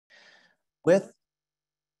with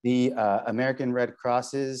the American Red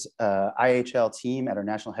Cross's IHL team at our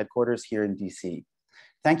national headquarters here in DC.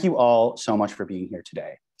 Thank you all so much for being here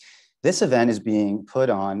today. This event is being put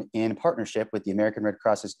on in partnership with the American Red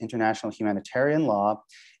Cross's International Humanitarian Law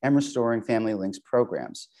and Restoring Family Links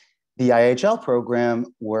programs. The IHL program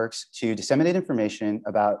works to disseminate information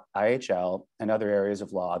about IHL and other areas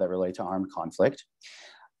of law that relate to armed conflict.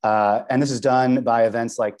 And this is done by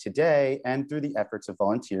events like today and through the efforts of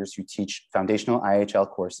volunteers who teach foundational IHL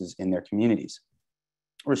courses in their communities.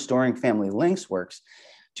 Restoring Family Links works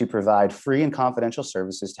to provide free and confidential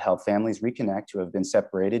services to help families reconnect who have been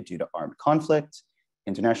separated due to armed conflict,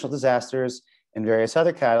 international disasters, and various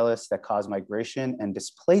other catalysts that cause migration and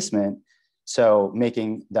displacement, so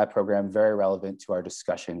making that program very relevant to our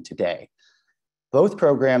discussion today. Both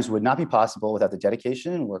programs would not be possible without the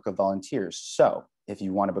dedication and work of volunteers. So if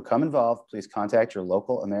you want to become involved, please contact your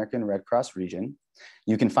local American Red Cross region.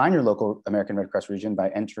 You can find your local American Red Cross region by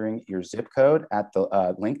entering your zip code at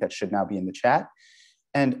the link that should now be in the chat.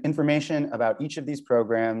 And information about each of these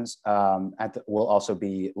programs will also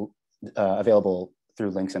be available through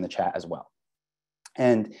links in the chat as well.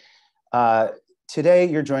 And today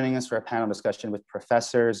you're joining us for a panel discussion with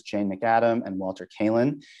Professors Jane McAdam and Walter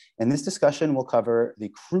Kälin. And this discussion will cover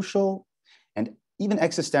the crucial and even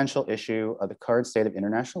existential issue of the current state of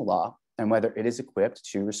international law and whether it is equipped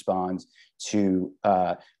to respond to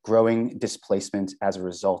growing displacement as a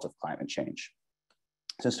result of climate change.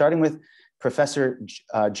 So starting with Professor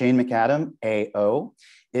Jane McAdam, AO,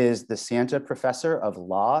 is the Santa Professor of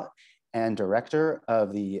Law and Director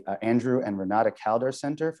of the Andrew and Renata Kaldor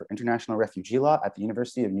Center for International Refugee Law at the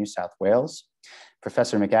University of New South Wales.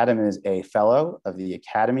 Professor McAdam is a Fellow of the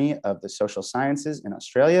Academy of the Social Sciences in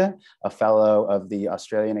Australia, a Fellow of the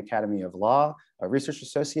Australian Academy of Law, a Research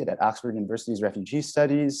Associate at Oxford University's Refugee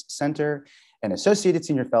Studies Center, an Associated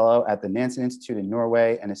Senior Fellow at the Nansen Institute in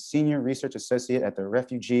Norway, and a Senior Research Associate at the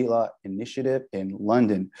Refugee Law Initiative in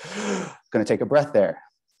London. Gonna take a breath there.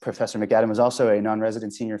 Professor McAdam is also a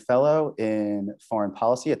non-resident senior fellow in foreign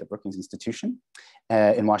policy at the Brookings Institution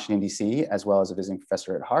in Washington, DC, as well as a visiting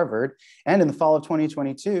professor at Harvard. And in the fall of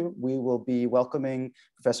 2022, we will be welcoming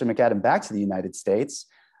Professor McAdam back to the United States,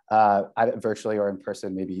 virtually or in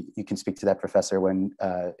person. Maybe you can speak to that, Professor, when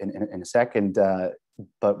in a second,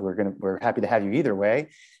 but we're happy to have you either way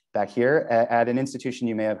back here at an institution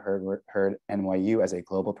you may have heard NYU as a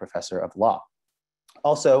global professor of law.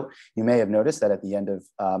 Also, you may have noticed that at the end of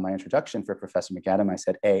my introduction for Professor McAdam, I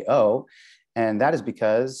said AO, and that is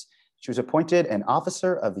because she was appointed an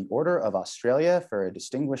Officer of the Order of Australia for a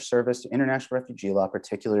distinguished service to international refugee law,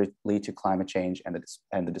 particularly to climate change and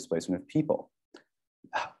the displacement of people.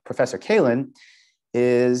 Professor Kälin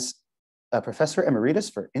is a Professor Emeritus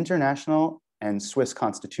for International and Swiss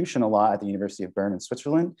Constitutional Law at the University of Bern in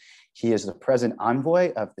Switzerland. He is the present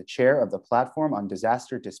envoy of the chair of the Platform on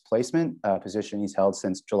Disaster Displacement, a position he's held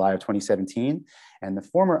since July of 2017, and the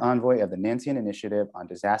former envoy of the Nansen Initiative on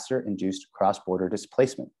Disaster-Induced Cross-Border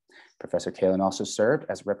Displacement. Professor Kälin also served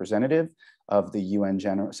as representative of the UN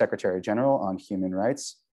Secretary General on Human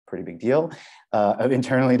Rights, pretty big deal, of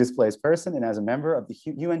internally displaced person, and as a member of the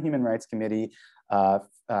UN Human Rights Committee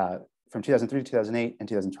from 2003 to 2008 and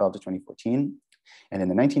 2012 to 2014. And in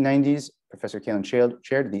the 1990s, Professor Kälin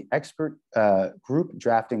chaired the expert group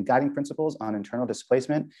drafting guiding principles on internal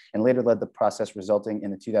displacement and later led the process resulting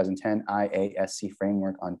in the 2010 IASC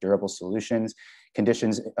framework on durable solutions,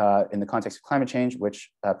 conditions in the context of climate change,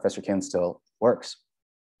 which Professor Kälin still works.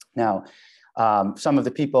 Now, some of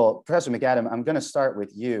the people, Professor McAdam, I'm gonna start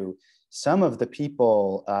with you. Some of the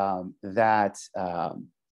people that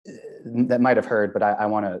might have heard, but I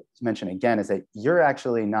want to mention again, is that you're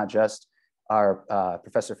actually not just our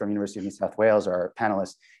professor from University of New South Wales or our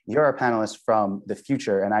panelist, you're our panelist from the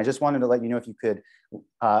future. And I just wanted to let you know if you could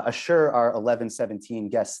assure our 11-17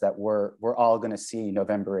 guests that we're all going to see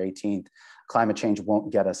November 18th. Climate change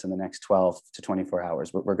won't get us in the next 12 to 24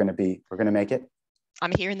 hours. We're going to make it.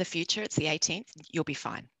 I'm here in the future. It's the 18th. You'll be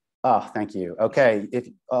fine. Oh, thank you. Okay, if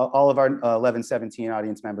all of our 11-17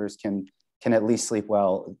 audience members can at least sleep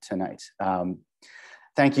well tonight.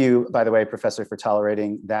 Thank you, by the way, Professor, for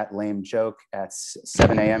tolerating that lame joke at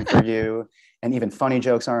 7 a.m. for you. And even funny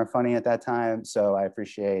jokes aren't funny at that time. So I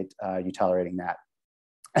appreciate you tolerating that.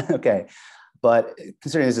 Okay, but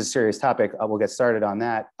considering this is a serious topic, we'll get started on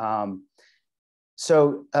that.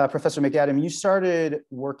 Professor McAdam, you started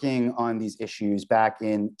working on these issues back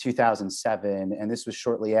in 2007, and this was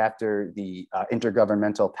shortly after the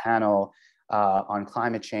Intergovernmental Panel on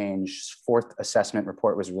Climate Change's fourth assessment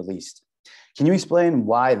report was released. Can you explain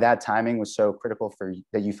why that timing was so critical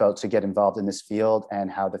that you felt to get involved in this field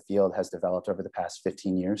and how the field has developed over the past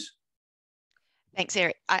 15 years? Thanks,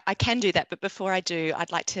 Eric. I can do that, but before I do,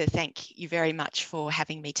 I'd like to thank you very much for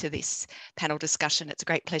having me to this panel discussion. It's a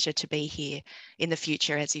great pleasure to be here in the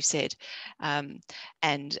future, as you said, and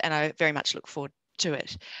I very much look forward to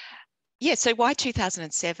it. Yeah, so why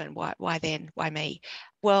 2007? Why then? Why me?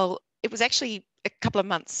 Well, it was actually a couple of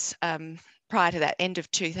months prior to that, end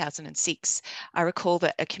of 2006, I recall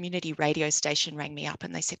that a community radio station rang me up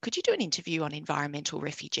and they said, could you do an interview on environmental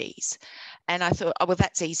refugees? And I thought, oh, well,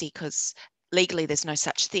 that's easy because legally there's no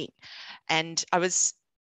such thing. And I was,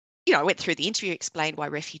 I went through the interview, explained why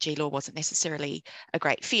refugee law wasn't necessarily a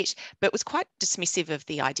great fit, but was quite dismissive of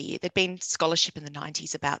the idea. There'd been scholarship in the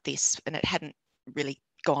 90s about this and it hadn't really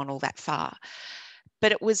gone all that far.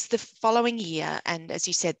 But it was the following year, and as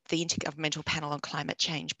you said, the Intergovernmental Panel on Climate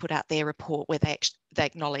Change put out their report where they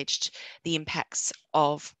acknowledged the impacts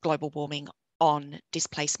of global warming on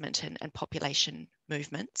displacement and population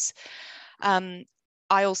movements.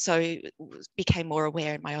 I also became more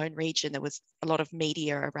aware in my own region, there was a lot of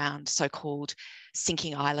media around so-called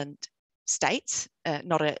sinking island states,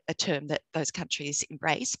 not a term that those countries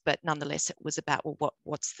embrace, but nonetheless it was about, well,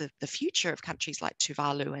 what's the future of countries like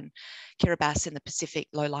Tuvalu and Kiribati in the Pacific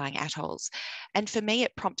low-lying atolls. And for me,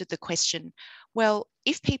 it prompted the question, well,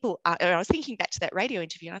 if people are, I was thinking back to that radio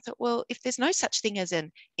interview and I thought, well, if there's no such thing as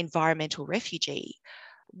an environmental refugee,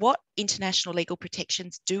 what international legal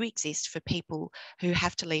protections do exist for people who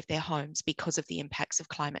have to leave their homes because of the impacts of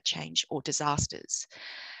climate change or disasters?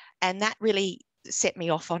 And that really set me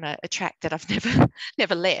off on a track that I've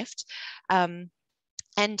never left. And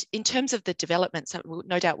in terms of the developments,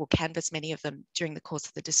 no doubt we'll canvass many of them during the course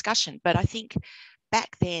of the discussion. But I think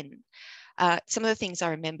back then, some of the things I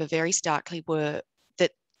remember very starkly were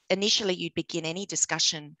that initially you'd begin any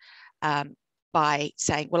discussion by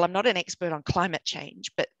saying, well, I'm not an expert on climate change,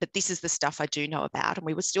 but this is the stuff I do know about. And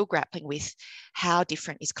we were still grappling with how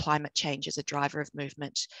different is climate change as a driver of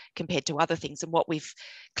movement compared to other things. And what we've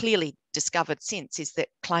clearly discovered since is that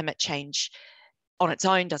climate change on its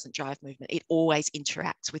own doesn't drive movement. It always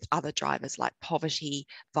interacts with other drivers like poverty,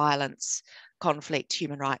 violence, conflict,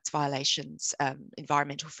 human rights violations,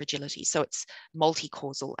 environmental fragility. So it's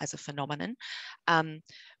multi-causal as a phenomenon.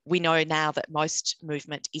 We know now that most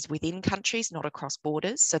movement is within countries, not across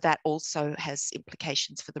borders. So that also has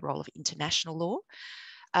implications for the role of international law.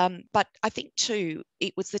 But I think too,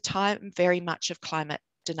 it was the time very much of climate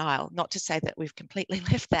denial, not to say that we've completely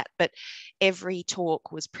left that, but every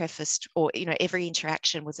talk was prefaced, or every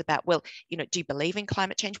interaction was about, well, do you believe in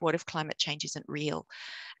climate change? What if climate change isn't real?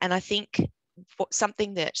 And I think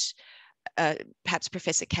something that perhaps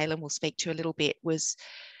Professor Kälin will speak to a little bit was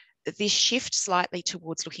this shift slightly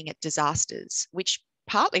towards looking at disasters, which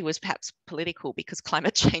partly was perhaps political because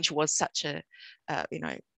climate change was such a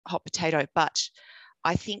hot potato. But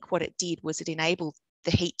I think what it did was it enabled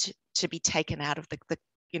the heat to be taken out of the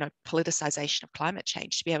politicization of climate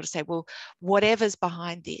change, to be able to say, well, whatever's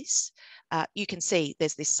behind this, you can see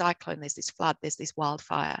there's this cyclone, there's this flood, there's this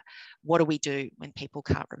wildfire. What do we do when people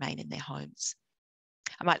can't remain in their homes?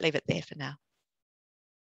 I might leave it there for now.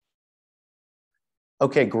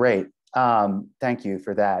 Okay, great. Thank you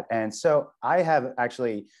for that. And so I have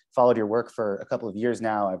actually followed your work for a couple of years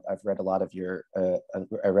now. I've read a lot of your,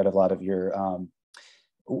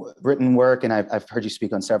 written work, and I've heard you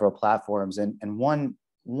speak on several platforms. And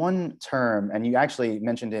one term, and you actually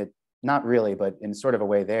mentioned it, not really, but in sort of a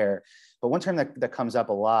way there, but one term that comes up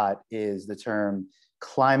a lot is the term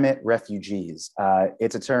climate refugees.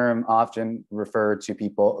 It's a term often referred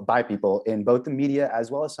to by people in both the media as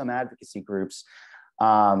well as some advocacy groups.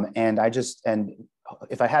 And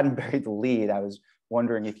if I hadn't buried the lead, I was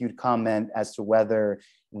wondering if you'd comment as to whether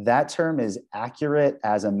that term is accurate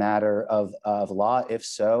as a matter of law. If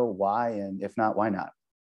so, why? And if not, why not?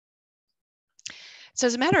 So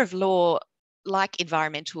as a matter of law, like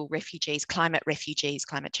environmental refugees, climate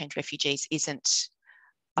change refugees isn't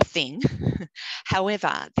a thing.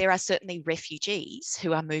 However, there are certainly refugees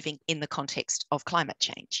who are moving in the context of climate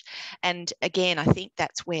change. And again, I think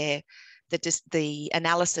that's where the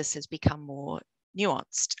analysis has become more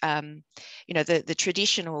nuanced. The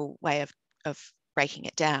traditional way of breaking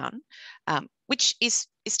it down, which is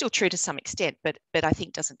still true to some extent, but I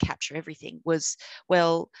think doesn't capture everything, was,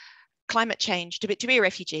 well, climate change, to be a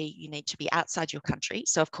refugee, you need to be outside your country.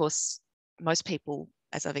 So of course, most people,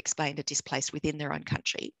 as I've explained, are displaced within their own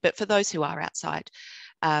country. But for those who are outside,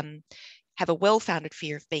 have a well-founded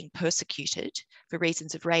fear of being persecuted for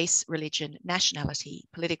reasons of race, religion, nationality,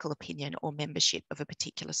 political opinion, or membership of a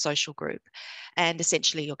particular social group. And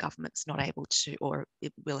essentially your government's not able to or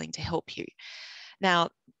willing to help you. Now,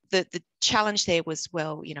 the challenge there was,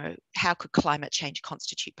 well, how could climate change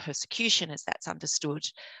constitute persecution as that's understood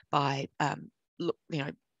by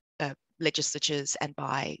legislatures and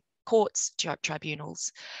by courts,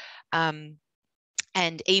 tribunals.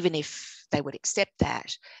 And even if they would accept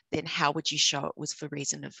that, then how would you show it was for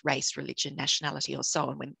reason of race, religion, nationality, or so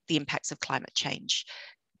on, when the impacts of climate change,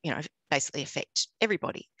 basically affect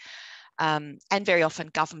everybody? And very often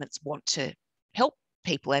governments want to help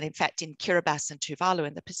people. And in fact, in Kiribati and Tuvalu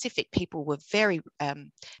in the Pacific, people were very,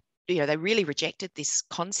 they really rejected this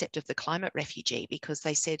concept of the climate refugee, because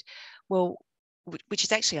they said, well, which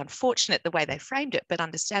is actually unfortunate the way they framed it, but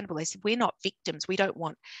understandable. They said, we're not victims. We don't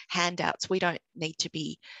want handouts. We don't need to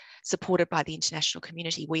be supported by the international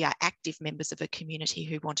community. We are active members of a community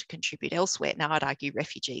who want to contribute elsewhere. Now, I'd argue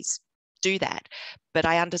refugees do that, but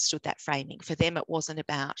I understood that framing. For them, it wasn't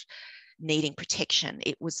about needing protection.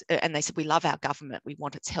 It was, and they said, we love our government. We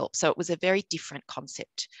want its help. So it was a very different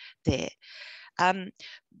concept there.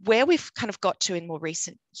 Where we've kind of got to in more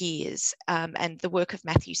recent years, and the work of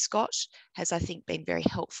Matthew Scott has, I think, been very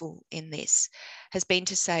helpful in this, has been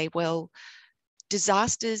to say, well,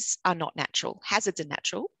 disasters are not natural. Hazards are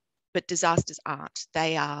natural, but disasters aren't.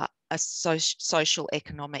 They are a social,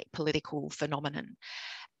 economic, political phenomenon.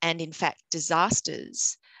 And in fact,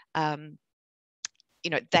 disasters, they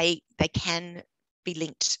can be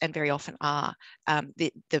linked, and very often are.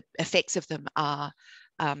 The effects of them are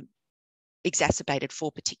exacerbated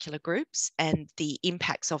for particular groups, and the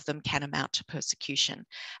impacts of them can amount to persecution.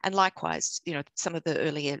 And likewise, some of the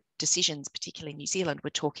earlier decisions, particularly in New Zealand, were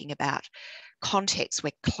talking about contexts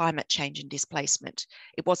where climate change and displacement,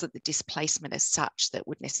 it wasn't the displacement as such that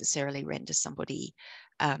would necessarily render somebody,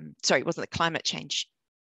 it wasn't the climate change,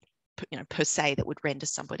 per se, that would render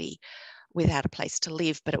somebody without a place to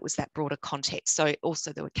live, but it was that broader context. So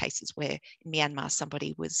also there were cases where in Myanmar,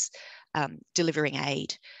 somebody was delivering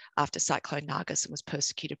aid after Cyclone Nargis and was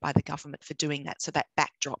persecuted by the government for doing that. So that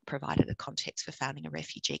backdrop provided a context for founding a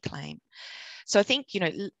refugee claim. So I think,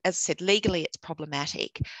 as I said, legally it's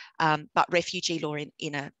problematic, but refugee law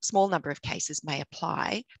in a small number of cases may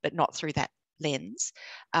apply, but not through that lens.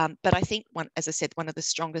 But I think, as I said, one of the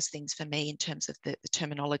strongest things for me in terms of the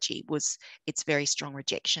terminology was its very strong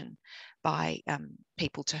rejection by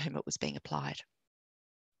people to whom it was being applied.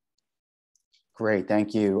 Great,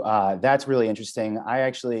 thank you. That's really interesting. I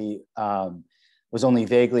actually was only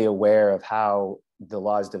vaguely aware of how the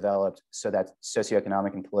laws developed, so that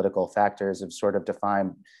socioeconomic and political factors have sort of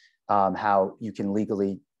defined how you can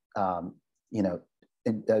legally,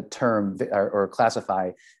 term or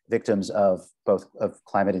classify victims of both of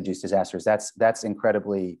climate-induced disasters. That's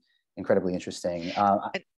incredibly interesting.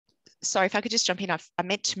 Sorry, if I could just jump in, I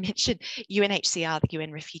meant to mention UNHCR, the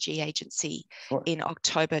UN Refugee Agency, sure, in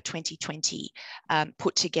October 2020,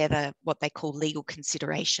 put together what they call legal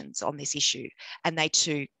considerations on this issue, and they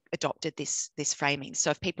too adopted this framing. So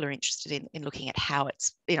if people are interested in looking at how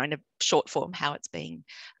it's, in a short form, how it's being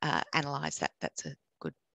analysed, that's a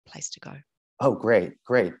good place to go. Oh, great,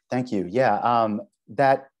 thank you. Yeah,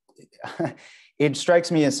 that it strikes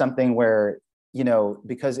me as something where,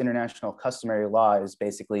 because international customary law is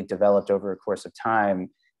basically developed over a course of time,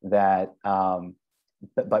 that,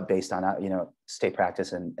 but based on state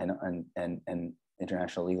practice and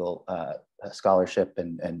international legal scholarship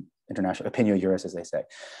and international opinio juris, as they say,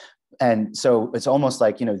 and so it's almost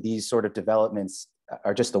like these sort of developments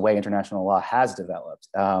are just the way international law has developed.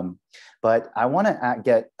 But I want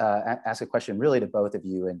to ask a question really to both of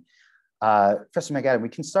you. And Professor McAdam, we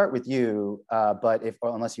can start with you, but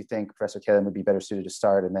unless you think Professor Kälin would be better suited to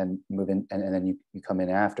start and then move in, and then you come in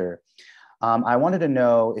after. I wanted to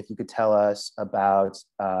know if you could tell us about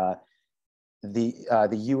the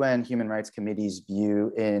UN Human Rights Committee's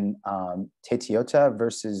view in Te Tiota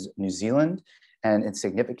versus New Zealand and its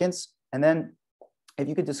significance, and then if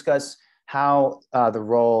you could discuss how the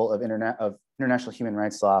role of international human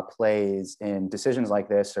rights law plays in decisions like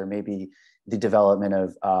this, or maybe the development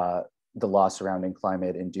of the law surrounding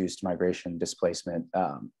climate-induced migration displacement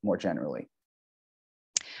more generally.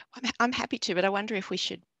 I'm happy to, but I wonder if we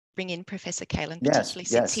should bring in Professor Kälin, particularly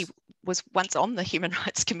since he was once on the Human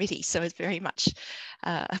Rights Committee, so is very much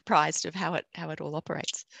apprised of how it all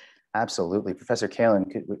operates. Absolutely. Professor Kälin,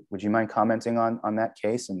 would you mind commenting on that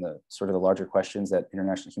case and the sort of the larger questions that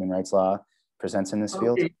international human rights law presents in this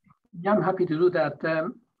field? Yeah, I'm happy to do that.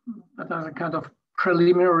 But as a kind of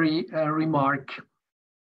preliminary remark,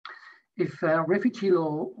 if refugee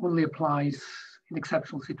law only applies in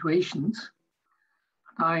exceptional situations,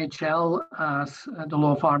 IHL as the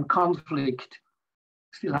law of armed conflict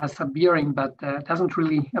still has some bearing, but doesn't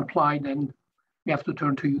really apply, then we have to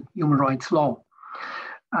turn to human rights law.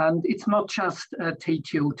 And it's not just Te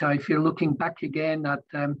Tiota. If you're looking back again at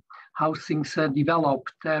how things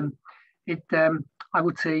developed, it I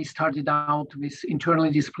would say, started out with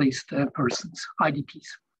internally displaced persons, IDPs.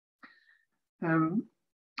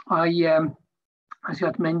 As you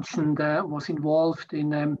had mentioned, was involved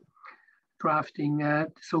in drafting the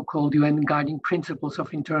so-called UN guiding principles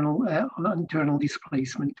of internal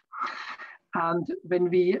displacement. And when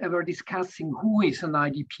we were discussing who is an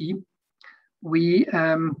IDP, we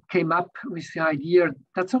came up with the idea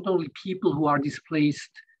that's not only people who are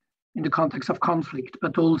displaced in the context of conflict,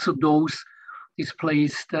 but also those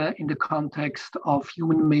displaced in the context of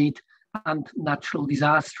human-made and natural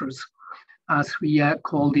disasters, as we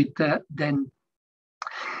called it then.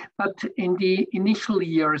 But in the initial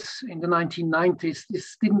years, in the 1990s,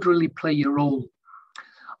 this didn't really play a role.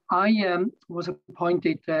 I was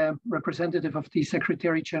appointed representative of the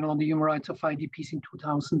Secretary General on the Human Rights of IDPs in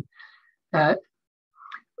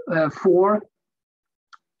 2004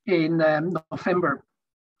 in November.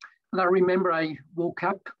 And I remember I woke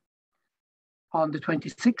up on the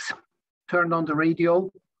 26th, turned on the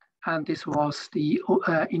radio, and this was the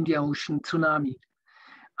Indian Ocean tsunami.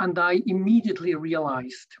 And I immediately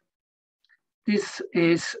realized this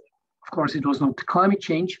is, of course, it was not climate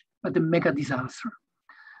change, but a mega disaster.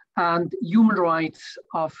 And human rights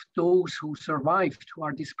of those who survived, who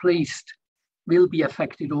are displaced, will be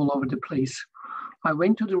affected all over the place. I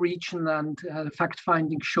went to the region, and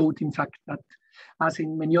fact-finding showed, in fact, that as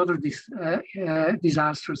in many other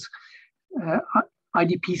disasters,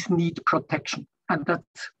 IDPs need protection. And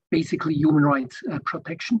that's basically human rights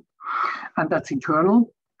protection. And that's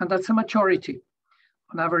internal, and that's a majority.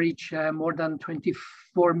 On average, more than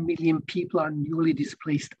 24 million people are newly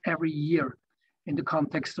displaced every year in the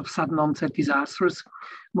context of sudden onset disasters,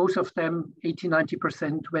 most of them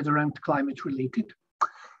 80–90% weather and climate related.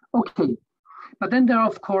 Okay, but then there are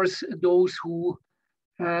of course those who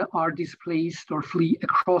are displaced or flee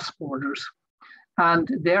across borders. And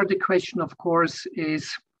there the question of course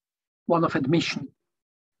is one of admission.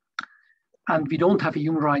 And we don't have a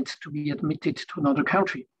human right to be admitted to another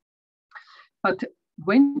country. But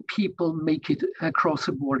when people make it across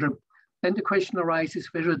a border, then the question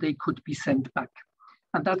arises whether they could be sent back.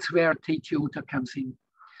 And that's where Teitiota comes in.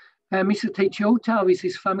 Mr. Teitiota with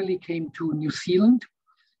his family came to New Zealand,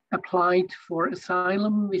 applied for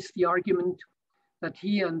asylum with the argument that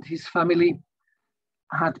he and his family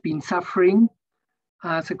had been suffering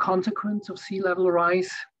as a consequence of sea level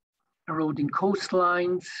rise, eroding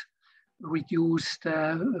coastlines, reduced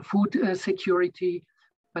food security,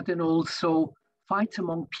 but then also fights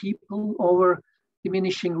among people over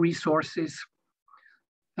diminishing resources.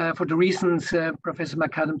 For the reasons Professor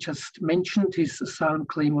McAdam just mentioned, his asylum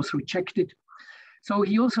claim was rejected. So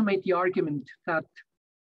he also made the argument that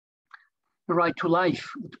the right to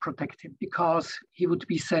life would protect him because he would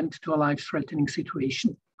be sent to a life-threatening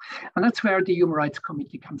situation. And that's where the Human Rights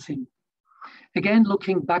Committee comes in. Again,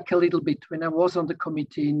 looking back a little bit, when I was on the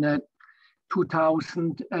committee in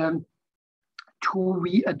 2002,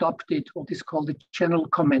 we adopted what is called a general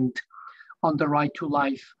comment on the right to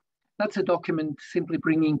life. That's a document simply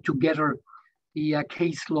bringing together the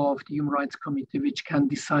case law of the Human Rights Committee, which can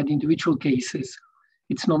decide individual cases.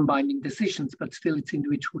 It's non-binding decisions, but still it's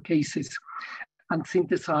individual cases, and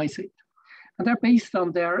synthesize it. And they're based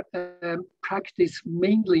on their practice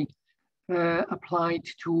mainly applied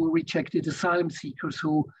to rejected asylum seekers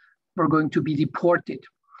who were going to be deported.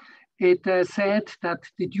 It said that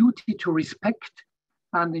the duty to respect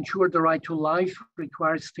and ensure the right to life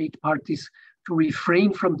requires state parties to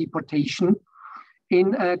refrain from deportation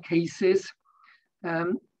in cases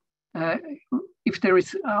if there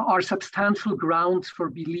are substantial grounds for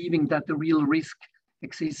believing that the real risk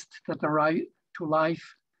exists that the right to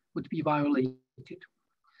life would be violated.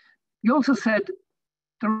 You also said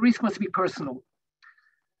the risk must be personal.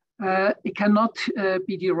 It cannot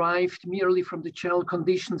be derived merely from the general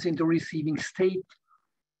conditions in the receiving state,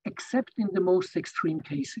 except in the most extreme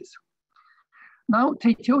cases. Now,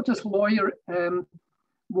 Teitiota's lawyer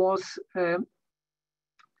was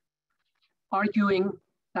arguing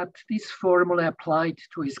that this formula applied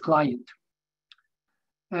to his client.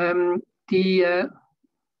 The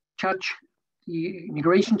judge, the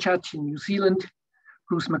immigration judge in New Zealand,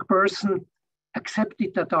 Bruce McPherson,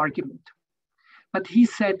 accepted that argument. But he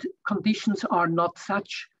said conditions are not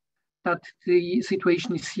such that the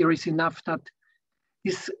situation is serious enough that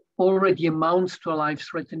this already amounts to a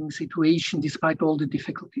life-threatening situation despite all the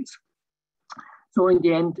difficulties. So in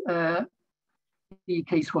the end, the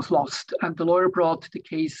case was lost, and the lawyer brought the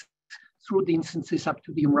case through the instances up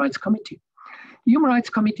to the Human Rights Committee. The Human Rights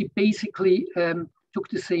Committee basically took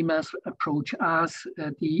the same approach as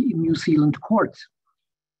the New Zealand courts.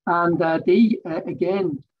 And they,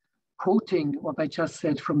 again, quoting what I just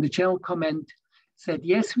said from the general comment, said,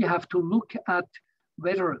 yes, we have to look at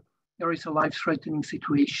whether there is a life-threatening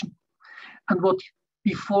situation. And what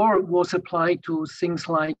before was applied to things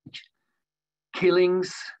like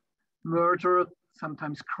killings, murder,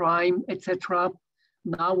 sometimes crime, etc.,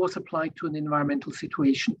 now was applied to an environmental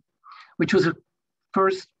situation, which was a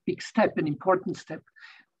first big step, an important step.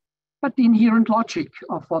 But the inherent logic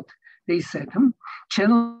of what they said,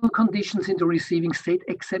 general conditions in the receiving state,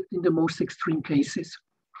 except in the most extreme cases.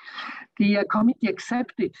 The committee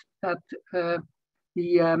accepted that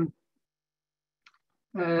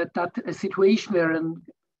that a situation where a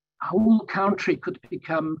whole country could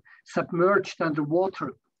become submerged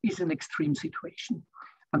underwater is an extreme situation.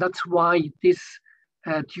 And that's why this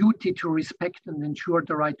duty to respect and ensure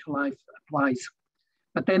the right to life applies.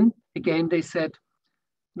 But then again, they said,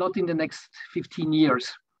 not in the next 15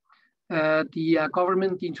 years. The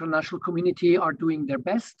government, the international community are doing their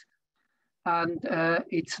best. And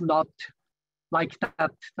it's not like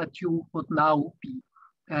that you would now be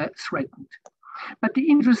threatened. But the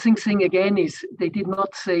interesting thing again is they did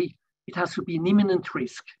not say it has to be an imminent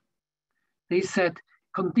risk. They said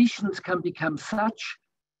conditions can become such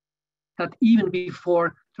that even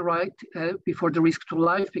before the risk to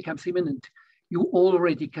life becomes imminent, you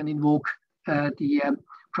already can invoke the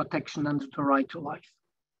protection under the right to life.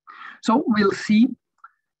 So we'll see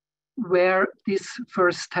where this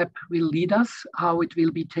first step will lead us, how it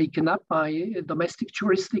will be taken up by domestic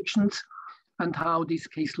jurisdictions, and how this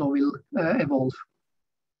case law will evolve.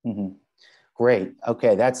 Mm-hmm. Great.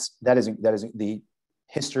 Okay, that is the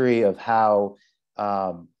history of how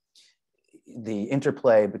the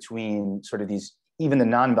interplay between sort of these, even the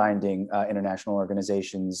non-binding international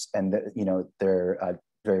organizations and their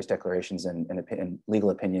various declarations and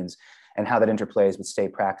legal opinions, and how that interplays with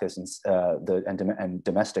state practice and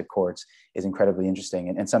domestic courts is incredibly interesting,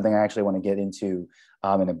 and something I actually want to get into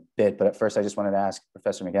in a bit. But at first, I just wanted to ask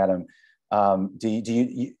Professor McAdam, do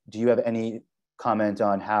you have any comment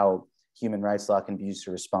on how human rights law can be used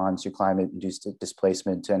to respond to climate-induced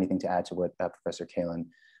displacement, to anything to add to what Professor Kälin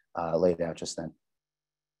laid out just then?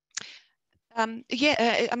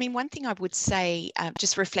 I mean, one thing I would say,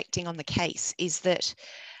 just reflecting on the case, is that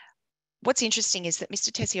what's interesting is that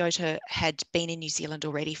Mr. Tessiota had been in New Zealand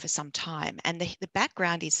already for some time, and the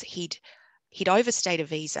background is he'd overstayed a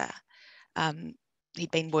visa.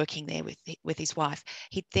 He'd been working there with his wife.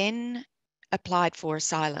 He'd then applied for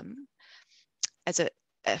asylum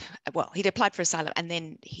he'd applied for asylum, and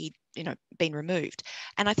then he'd been removed.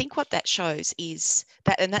 And I think what that shows is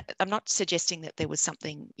that I'm not suggesting that there was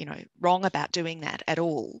something wrong about doing that at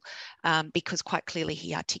all, because quite clearly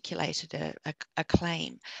he articulated a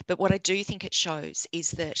claim. But what I do think it shows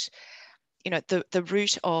is that the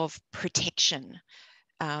route of protection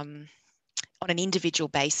on an individual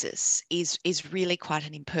basis is really quite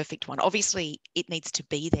an imperfect one. Obviously, it needs to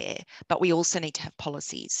be there, but we also need to have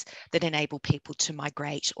policies that enable people to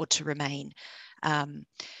migrate or to remain, and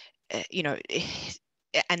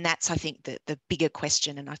that's, I think, the bigger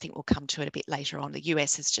question, and I think we'll come to it a bit later on. The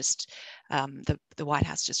US has just, the White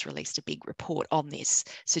House just released a big report on this,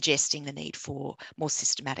 suggesting the need for more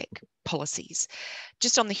systematic policies.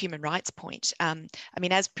 Just on the human rights point, I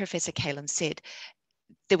mean, as Professor Kälin said,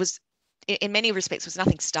 there was, in many respects, was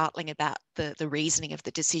nothing startling about the reasoning of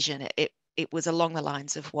the decision. It was along the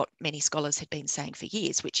lines of what many scholars had been saying for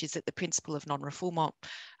years, which is that the principle of non-refoulement,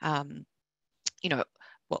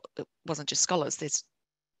 well, it wasn't just scholars, there's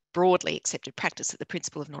broadly accepted practice that the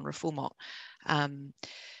principle of non-refoulement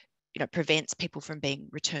prevents people from being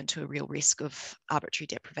returned to a real risk of arbitrary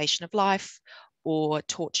deprivation of life, or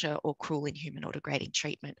torture, or cruel, inhuman, or degrading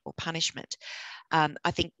treatment or punishment.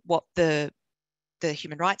 I think what the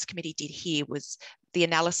Human Rights Committee did here was the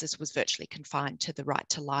analysis was virtually confined to the right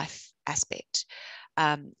to life aspect.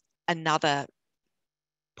 Another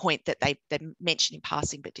point that they mentioned in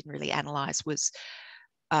passing but didn't really analyse was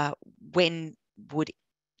when would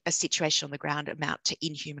a situation on the ground amount to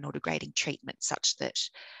inhuman or degrading treatment, such that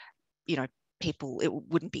it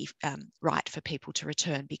wouldn't be right for people to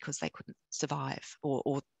return because they couldn't survive,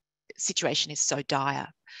 or situation is so dire,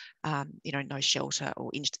 no shelter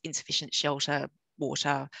or insufficient shelter,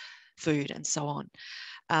 water, food, and so on.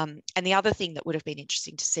 And the other thing that would have been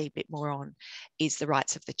interesting to see a bit more on is the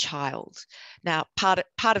rights of the child. Now, part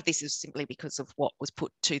of this is simply because of what was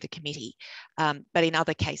put to the committee, but in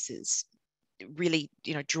other cases, really,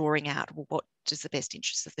 drawing out, well, what does the best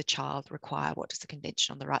interests of the child require? What does the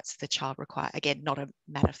Convention on the Rights of the Child require? Again, not a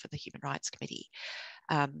matter for the Human Rights Committee.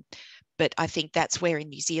 But I think that's where in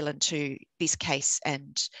New Zealand too, this case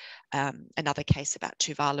and another case about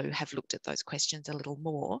Tuvalu have looked at those questions a little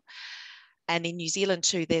more. And in New Zealand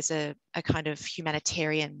too, there's a kind of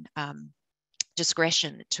humanitarian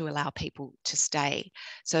discretion to allow people to stay.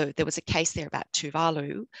 So there was a case there about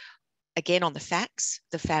Tuvalu. Again, on the facts,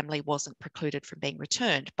 the family wasn't precluded from being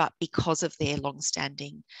returned, but because of their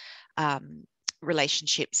long-standing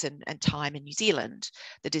relationships and time in New Zealand,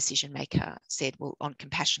 the decision maker said, well, on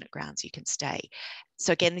compassionate grounds, you can stay.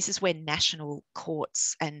 So again, this is where national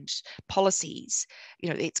courts and policies,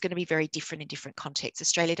 it's going to be very different in different contexts.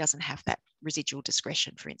 Australia doesn't have that residual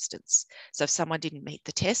discretion, for instance. So if someone didn't meet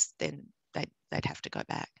the test, then they'd have to go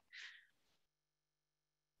back.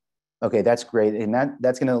 Okay, that's great. And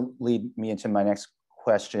that's going to lead me into my next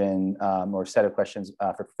question or set of questions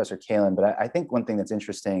for Professor Kälin. But I think one thing that's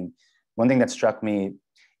interesting, one thing that struck me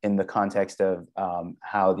in the context of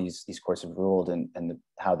how these courts have ruled and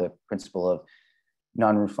how the principle of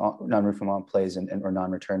non-refoulement plays or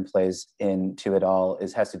non-return plays into it all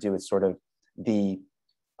has to do with sort of the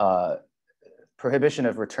prohibition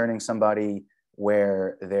of returning somebody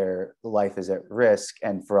where their life is at risk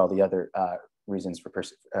and for all the other reasons for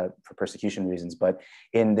persecution reasons. But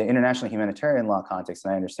in the international humanitarian law context,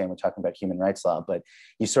 and I understand we're talking about human rights law, but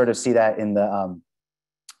you sort of see that in the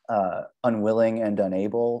unwilling and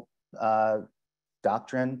unable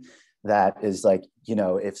doctrine, that is like,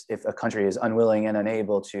 if a country is unwilling and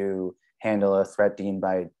unable to handle a threat deemed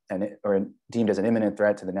as an imminent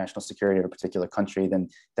threat to the national security of a particular country, then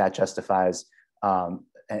that justifies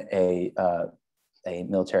a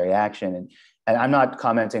military action. And I'm not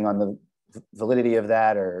commenting on the validity of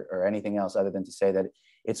that or anything else other than to say that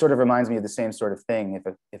it sort of reminds me of the same sort of thing.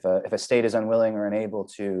 If a state is unwilling or unable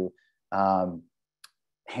to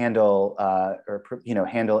handle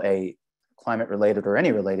handle a climate-related or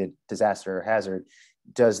any related disaster or hazard,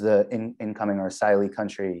 does the incoming or asylee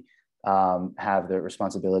country have the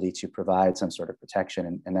responsibility to provide some sort of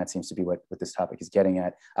protection? And that seems to be what this topic is getting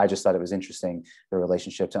at. I just thought it was interesting, the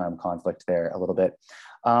relationship to armed conflict there a little bit.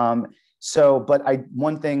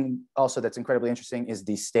 One thing also that's incredibly interesting is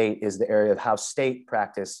the area of how state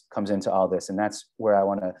practice comes into all this. And that's where I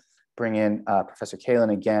want to bring in Professor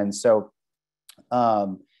Kälin again. So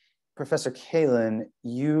Professor Kälin,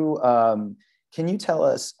 can you tell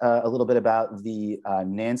us a little bit about the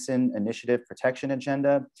Nansen Initiative Protection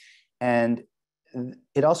Agenda? And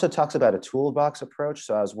it also talks about a toolbox approach.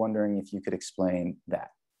 So I was wondering if you could explain that.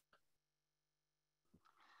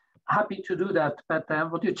 Happy to do that, but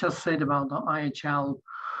what you just said about the IHL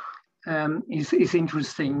is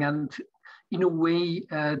interesting. And in a way,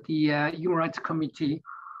 the Human Rights Committee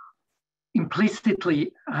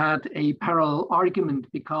implicitly had a parallel argument,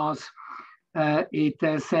 because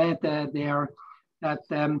it said there that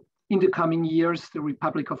in the coming years, the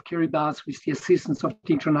Republic of Kiribati, with the assistance of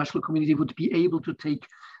the international community, would be able to take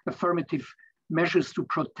affirmative measures to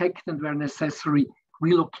protect and, where necessary,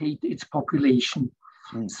 relocate its population.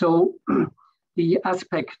 So the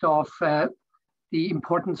aspect of the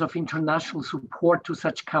importance of international support to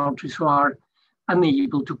such countries who are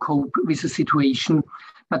unable to cope with the situation,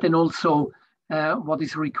 but then also what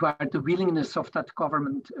is required, the willingness of that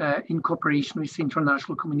government in cooperation with the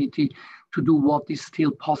international community to do what is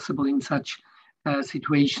still possible in such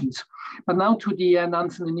situations. But now to the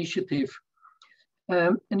Nansen Initiative.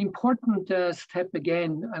 An important step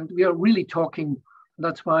again, and we are really talking,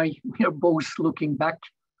 that's why we are both looking back.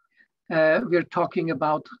 We are talking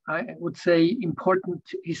about, I would say, important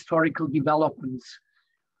historical developments,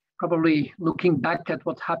 probably looking back at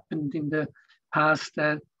what happened in the past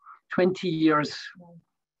 20 years.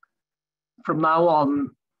 From now on,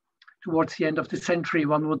 towards the end of the century,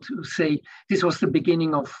 one would say this was the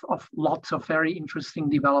beginning of lots of very interesting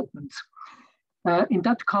developments. In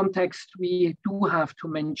that context, we do have to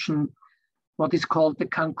mention what is called the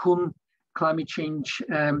Cancun Climate Change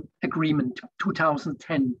Agreement,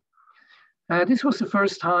 2010. This was the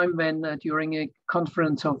first time when, during a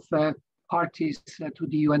conference of parties to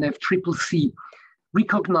the UNFCCC,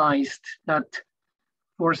 recognized that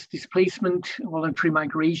forced displacement, voluntary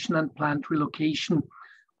migration, and planned relocation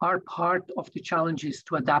are part of the challenges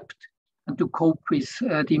to adapt and to cope with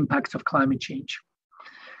the impacts of climate change.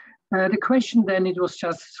 The question then, it was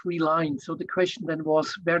just 3 lines. So the question then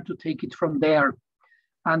was where to take it from there,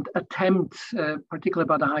 and attempts, particularly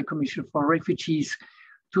by the High Commissioner for Refugees,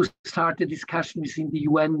 to start a discussion within the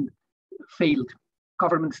UN failed.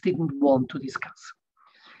 Governments didn't want to discuss.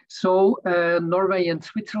 So Norway and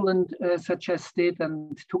Switzerland suggested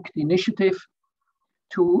and took the initiative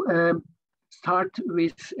to start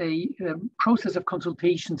with a process of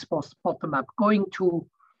consultations bottom up, going to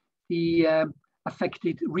the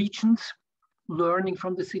affected regions, learning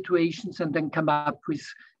from the situations, and then come up with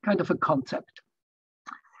kind of a concept.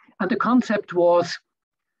 And the concept was,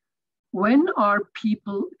 when are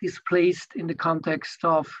people displaced in the context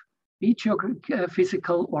of be it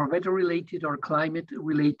geophysical or weather-related or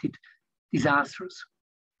climate-related disasters.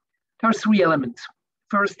 There are three elements.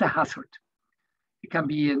 First, the hazard. It can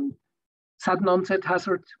be a sudden onset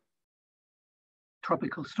hazard,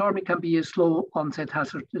 tropical storm. It can be a slow onset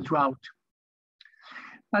hazard, a drought.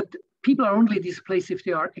 But people are only displaced if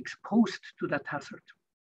they are exposed to that hazard.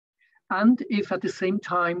 And if at the same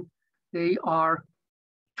time they are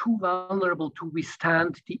too vulnerable to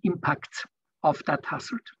withstand the impact of that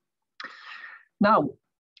hazard. Now,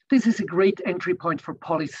 this is a great entry point for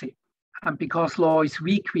policy. And because law is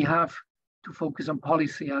weak, we have to focus on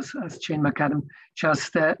policy, as Jane McAdam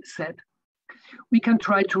just said. We can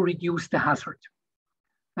try to reduce the hazard.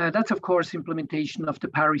 That's, of course, implementation of the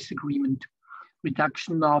Paris Agreement,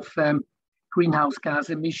 reduction of greenhouse gas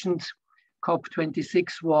emissions.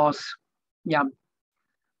 COP26 was,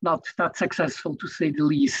 not that successful, to say the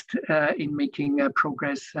least, in making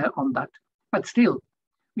progress on that. But still,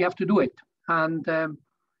 we have to do it. And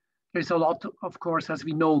there's a lot, of course, as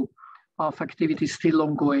we know, of activities still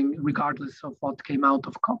ongoing, regardless of what came out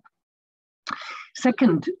of COP.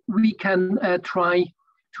 Second, we can try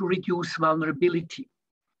to reduce vulnerability.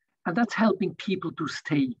 And that's helping people to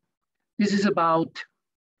stay. This is about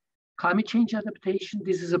climate change adaptation.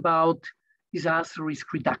 This is about disaster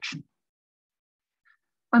risk reduction.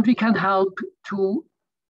 And we can help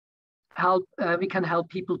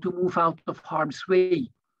people to move out of harm's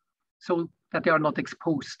way so that they are not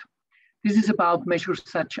exposed. This is about measures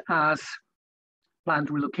such as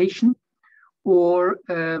planned relocation or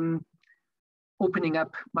opening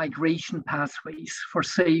up migration pathways for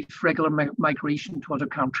safe, regular migration to other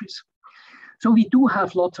countries. So we do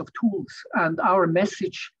have lots of tools, and our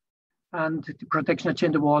message and the protection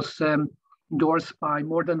agenda was endorsed by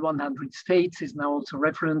more than 100 states, is now also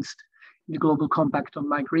referenced in the Global Compact on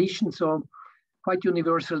Migration, so quite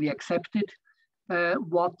universally accepted.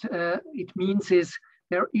 What it means is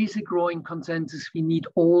there is a growing consensus. We need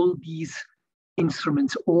all these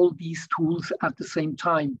instruments, all these tools at the same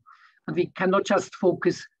time. And we cannot just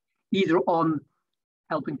focus either on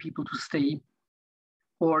helping people to stay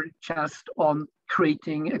or just on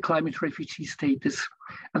creating a climate refugee status.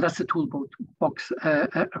 And that's the toolbox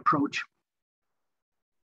approach.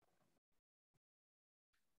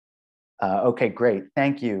 Okay, great,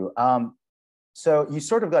 thank you. So you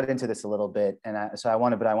sort of got into this a little bit, and I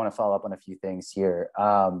want to follow up on a few things here.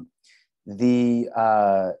 I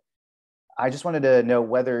just wanted to know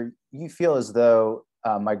whether you feel as though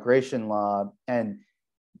migration law, and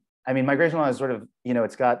I mean, migration law is sort of,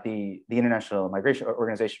 it's got the International Migration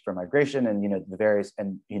Organization for Migration, and the various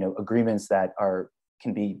agreements that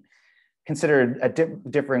can be considered at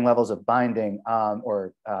differing levels of binding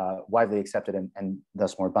or widely accepted and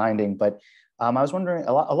thus more binding. But I was wondering,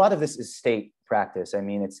 a lot of this is state practice. I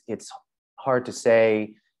mean, it's hard to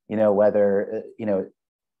say, whether,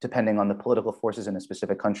 depending on the political forces in a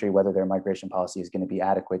specific country, whether their migration policy is going to be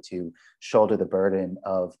adequate to shoulder the burden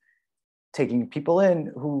of taking people in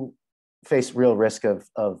who face real risk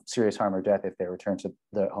of serious harm or death if they return to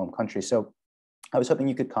the home country. So I was hoping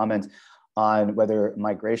you could comment on whether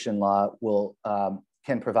migration law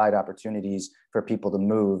can provide opportunities for people to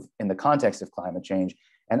move in the context of climate change.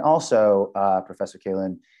 And also, Professor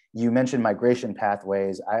Kälin, you mentioned migration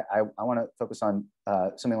pathways. I want to focus on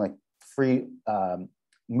something like free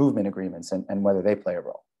movement agreements and whether they play a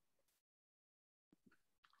role.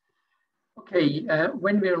 Okay,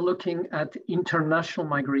 when we're looking at international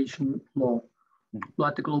migration law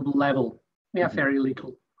at the global level, we have very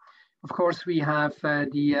little. Of course, we have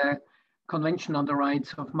the Convention on the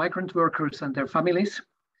Rights of Migrant Workers and their Families,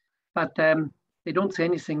 but they don't say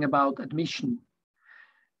anything about admission.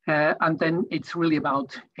 And then it's really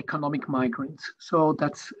about economic migrants. So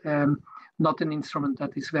that's not an instrument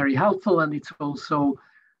that is very helpful, and it's also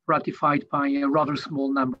ratified by a rather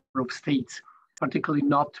small number of states, particularly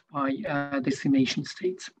not by destination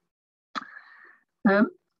states.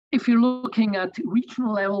 If you're looking at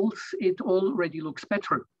regional levels, it already looks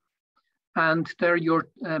better. And there you're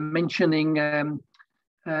mentioning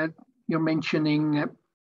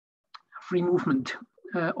free movement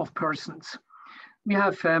of persons. We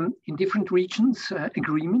have in different regions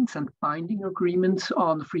agreements and binding agreements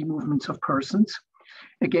on free movements of persons.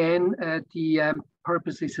 Again, the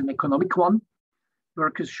purpose is an economic one.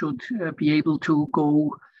 Workers should be able to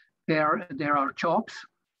go where there are jobs.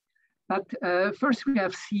 But first, we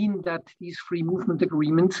have seen that these free movement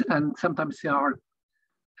agreements, and sometimes they are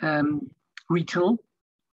regional,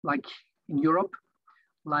 like in Europe,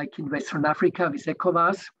 like in Western Africa with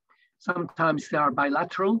ECOWAS. Sometimes they are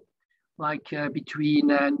bilateral, like between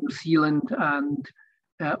New Zealand and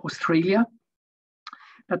Australia.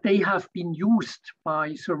 that they have been used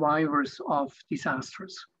by survivors of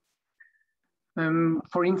disasters.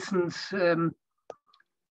 For instance, when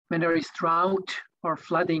there is drought or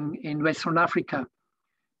flooding in Western Africa,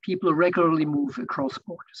 people regularly move across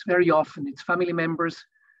borders. Very often it's family members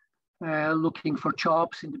looking for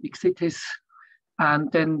jobs in the big cities and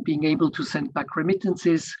then being able to send back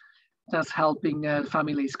remittances, thus helping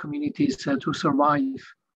families, communities to survive.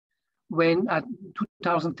 When at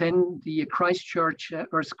 2010, the Christchurch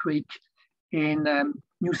earthquake in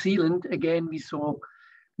New Zealand, again, we saw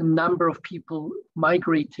the number of people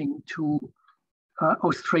migrating to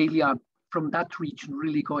Australia from that region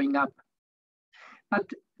really going up. But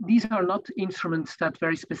these are not instruments that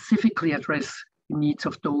very specifically address the needs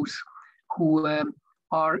of those who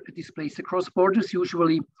are displaced across borders,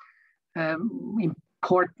 usually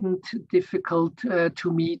important, difficult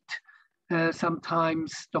to meet,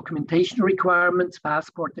 sometimes documentation requirements,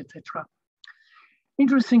 passport, etc.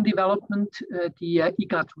 Interesting development, the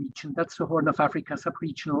IGAD region, that's the Horn of Africa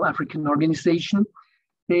sub-regional African organization.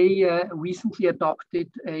 They recently adopted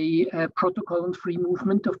a protocol on free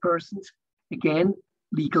movement of persons, again,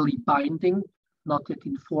 legally binding, not yet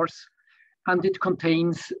in force. And it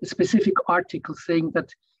contains specific articles saying that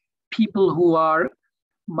people who are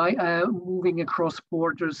moving across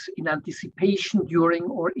borders in anticipation, during,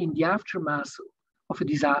 or in the aftermath of a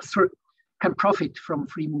disaster can profit from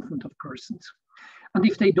free movement of persons. And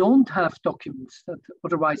if they don't have documents that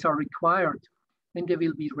otherwise are required, then they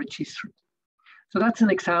will be registered. So that's an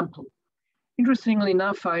example. Interestingly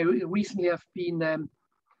enough, I recently have been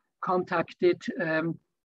contacted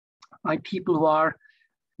by people who are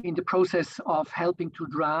in the process of helping to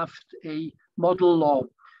draft a model law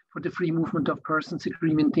for the free movement of persons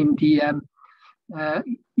agreement in the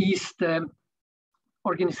East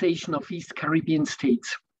Organization of East Caribbean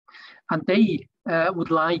States. And they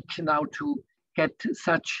would like now to get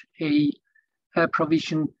such a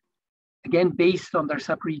provision, again, based on their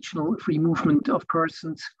sub-regional free movement of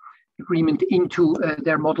persons agreement into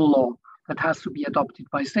their model law that has to be adopted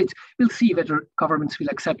by states. We'll see whether governments will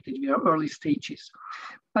accept it. We are early stages.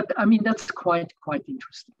 But I mean, that's quite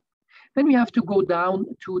interesting. Then we have to go down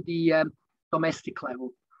to the domestic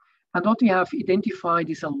level. And what we have identified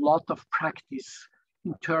is a lot of practice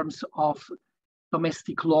in terms of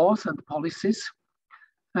domestic laws and policies.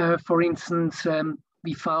 For instance,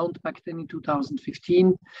 we found back then in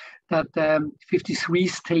 2015 that 53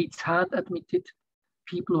 states had admitted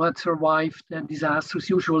people who had survived disasters,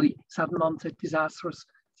 usually sudden onset disasters,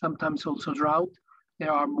 sometimes also drought.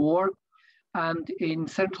 There are more. And in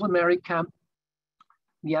Central America,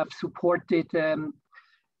 we have supported the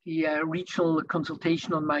regional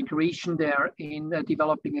consultation on migration there in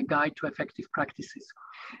developing a guide to effective practices.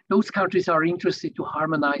 Those countries are interested to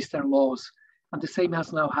harmonize their laws. And the same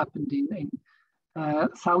has now happened in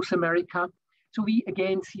South America. So we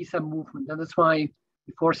again see some movement. And that's why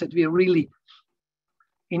before said we are really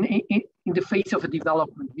in the phase of a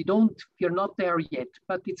development. We're not there yet,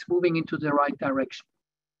 but it's moving into the right direction.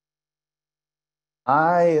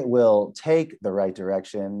 I will take the right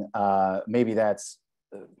direction. Maybe that's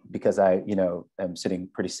because I, am sitting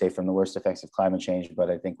pretty safe from the worst effects of climate change. But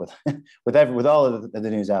I think with all of the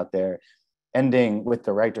news out there, ending with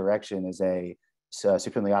the right direction is a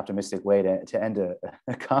supremely optimistic way to end a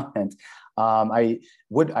comment. I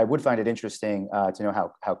would find it interesting to know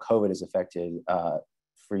how COVID has affected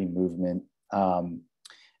free movement.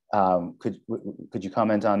 Could you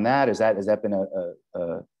comment on that? Has that been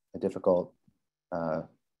a difficult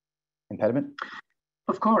impediment?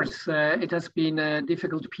 Of course, it has been a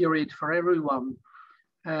difficult period for everyone,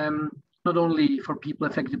 not only for people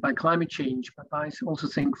affected by climate change, but I also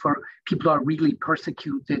think for people who are really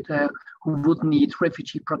persecuted, who would need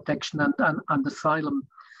refugee protection and asylum.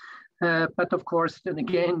 But of course, then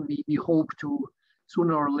again, we hope to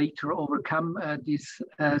sooner or later overcome this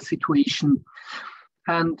situation.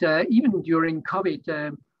 And even during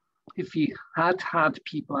COVID, if we had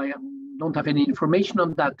people, I don't have any information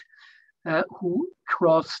on that, who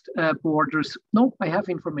crossed borders. No, I have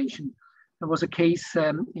information. There was a case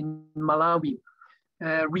in Malawi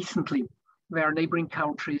recently where neighboring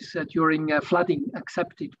countries during flooding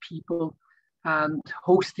accepted people and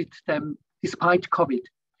hosted them despite COVID.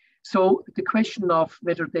 So the question of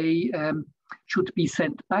whether they should be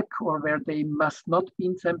sent back or where they must not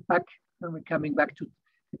be sent back, and we're coming back to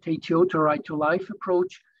the TTO, to right to life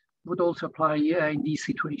approach, would also apply in these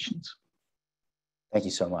situations. Thank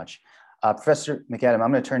you so much. Professor McAdam,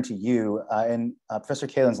 I'm going to turn to you. In Professor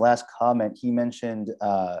Kälin's last comment, he mentioned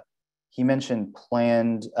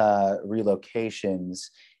planned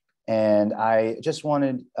relocations, and I just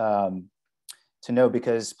wanted to know,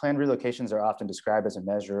 because planned relocations are often described as a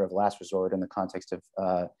measure of last resort in the context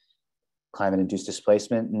of climate-induced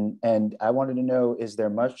displacement. And I wanted to know, is there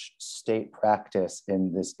much state practice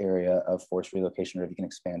in this area of forced relocation, or if you can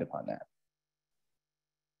expand upon that?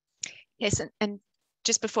 Yes, and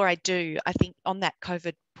just before I do, I think on that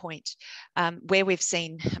COVID point, where we've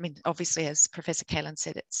seen, I mean, obviously, as Professor Kälin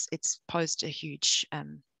said, it's posed a huge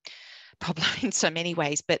problem in so many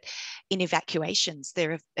ways, but in evacuations,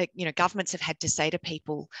 there have, governments have had to say to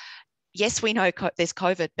people, yes, we know there's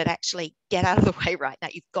COVID, but actually get out of the way right now.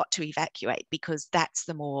 You've got to evacuate because that's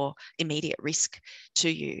the more immediate risk to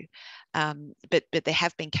you. But there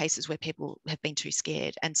have been cases where people have been too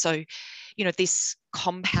scared. And so, this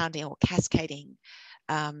compounding or cascading,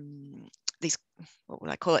 these, what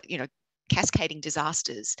would I call it, cascading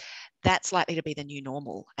disasters, that's likely to be the new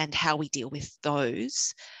normal. And how we deal with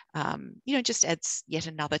those, just adds yet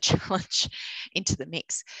another challenge into the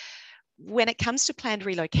mix. When it comes to planned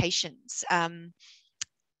relocations,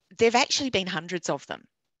 there've actually been hundreds of them,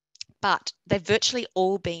 but they've virtually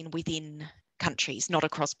all been within countries, not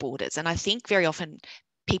across borders. And I think very often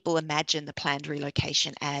people imagine the planned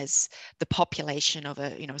relocation as the population of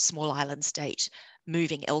a small island state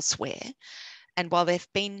moving elsewhere. And while there've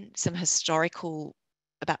been some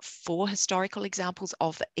about 4 historical examples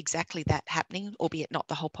of exactly that happening, albeit not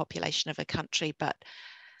the whole population of a country, but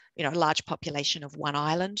a large population of one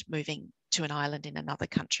island moving to an island in another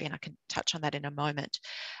country, and I can touch on that in a moment.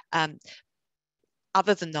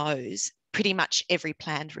 Other than those, pretty much every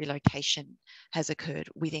planned relocation has occurred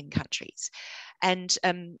within countries. And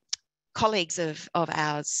colleagues of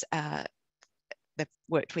ours that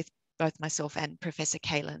worked with both myself and Professor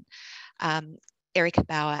Kälin, Erika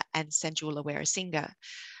Bauer and Sanjula Weerasinghe,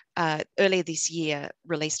 earlier this year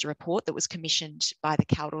released a report that was commissioned by the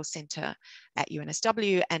Kaldor Centre at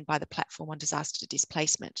UNSW and by the Platform on Disaster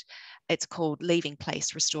Displacement. It's called Leaving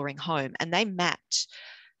Place, Restoring Home. And they mapped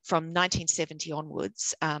from 1970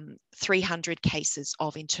 onwards 300 cases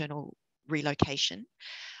of internal relocation.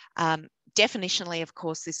 Definitionally, of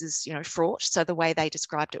course, this is fraught. So the way they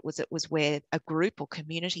described it was where a group or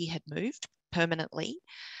community had moved permanently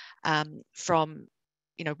from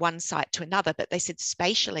one site to another, but they said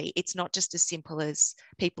spatially, it's not just as simple as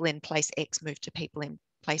people in place X move to people in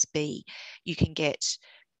place B. You can get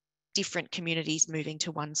different communities moving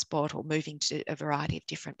to one spot or moving to a variety of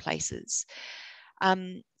different places.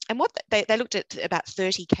 And what they looked at about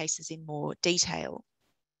 30 cases in more detail,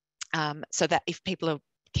 so that if people are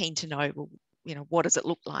keen to know, well, what does it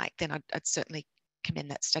look like, then I'd certainly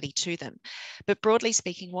commend that study to them. But broadly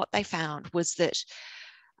speaking, what they found was that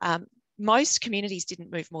most communities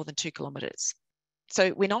didn't move more than 2 kilometres.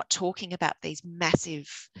 So we're not talking about these massive,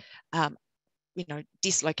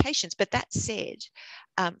 dislocations. But that said,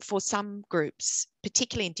 for some groups,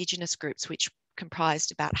 particularly Indigenous groups, which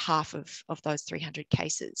comprised about half of those 300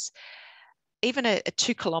 cases, even a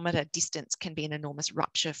 2 kilometre distance can be an enormous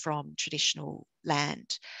rupture from traditional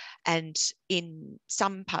land. And in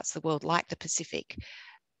some parts of the world, like the Pacific,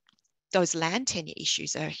 those land tenure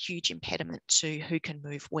issues are a huge impediment to who can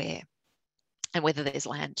move where and whether there's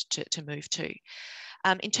land to move to.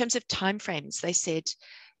 In terms of timeframes, they said,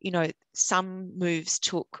 some moves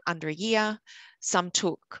took under a year, some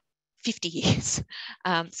took 50 years.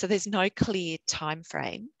 So there's no clear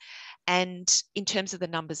timeframe. And in terms of the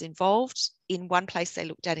numbers involved, in one place they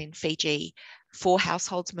looked at in Fiji, 4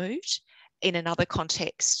 households moved. In another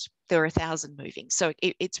context, there were 1,000 moving. So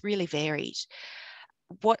it's really varied.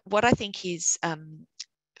 What I think is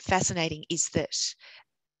fascinating is that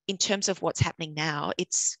in terms of what's happening now,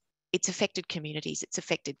 it's affected communities, it's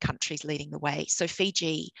affected countries leading the way. So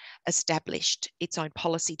Fiji established its own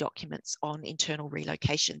policy documents on internal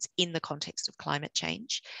relocations in the context of climate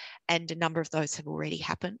change, and a number of those have already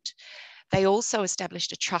happened. They also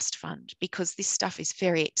established a trust fund because this stuff is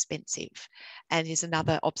very expensive and is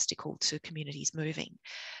another obstacle to communities moving.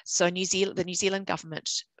 So the New Zealand government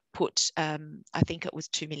put, I think it was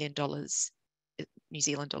 $2 million New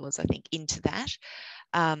Zealand dollars, I think, into that.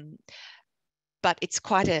 But it's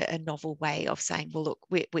quite a novel way of saying, well, look,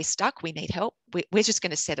 we're stuck, we need help. We're just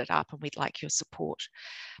going to set it up and we'd like your support.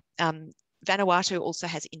 Vanuatu also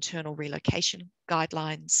has internal relocation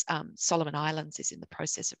guidelines. Solomon Islands is in the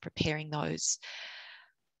process of preparing those.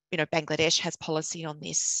 Bangladesh has policy on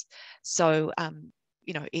this. So,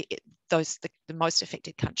 the most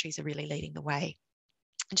affected countries are really leading the way.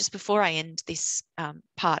 And just before I end this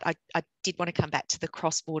part, I did want to come back to the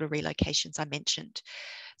cross-border relocations I mentioned.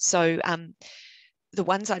 So the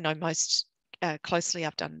ones I know most closely,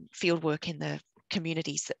 I've done field work in the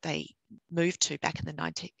communities that they moved to back in the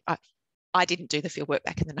I didn't do the field work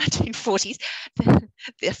back in the 1940s.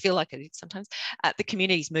 I feel like I did sometimes. The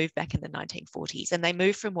communities moved back in the 1940s, and they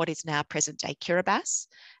moved from what is now present-day Kiribati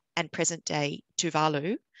and present-day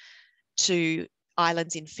Tuvalu to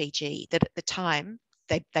islands in Fiji that at the time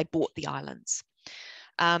they bought the islands.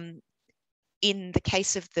 In the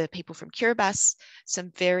case of the people from Kiribati,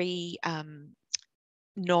 some very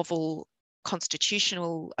novel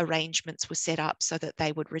constitutional arrangements were set up so that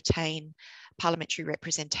they would retain parliamentary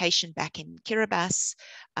representation back in Kiribati.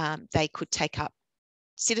 They could take up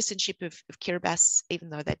citizenship of Kiribati, even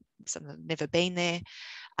though some of them never been there.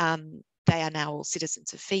 They are now all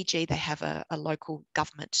citizens of Fiji. They have a local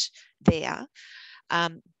government there.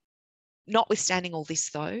 Notwithstanding all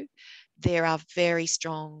this, though, there are very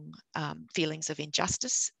strong feelings of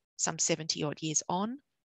injustice, some 70 odd years on,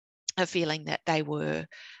 a feeling that they were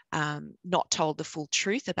not told the full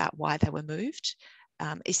truth about why they were moved.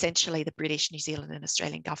 Essentially, the British, New Zealand and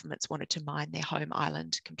Australian governments wanted to mine their home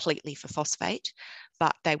island completely for phosphate,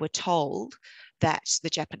 but they were told that the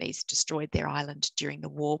Japanese destroyed their island during the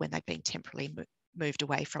war when they'd been temporarily moved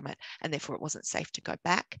away from it, and therefore it wasn't safe to go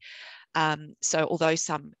back. So although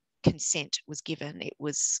some consent was given, it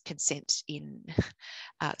was consent in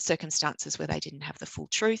circumstances where they didn't have the full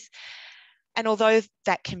truth. And although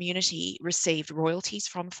that community received royalties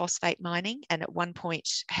from phosphate mining and at one point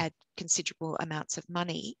had considerable amounts of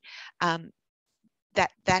money,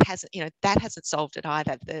 that hasn't solved it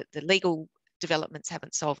either. The legal developments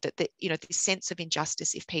haven't solved it. This sense of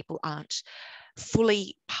injustice if people aren't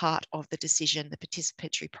fully part of the decision, the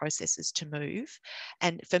participatory processes to move.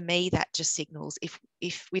 And for me, that just signals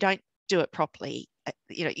if we don't do it properly,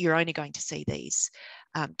 you're only going to see these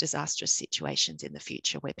disastrous situations in the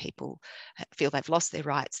future where people feel they've lost their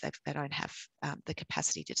rights, they don't have the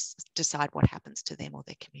capacity to decide what happens to them or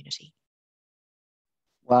their community.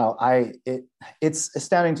 Wow, it's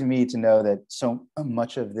astounding to me to know that so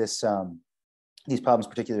much of this, these problems,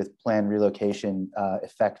 particularly with planned relocation,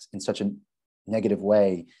 affect in such a negative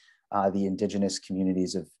way the indigenous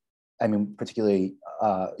communities of, particularly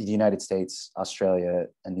the United States, Australia,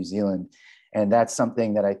 and New Zealand. And that's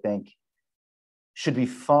something that I think should be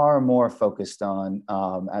far more focused on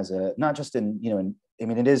as not just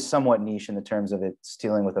it is somewhat niche in the terms of it's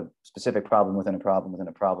dealing with a specific problem within a problem within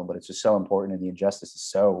a problem, but it's just so important and the injustice is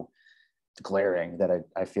so glaring that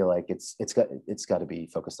I feel like it's got to be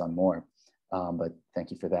focused on more. But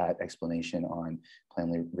thank you for that explanation on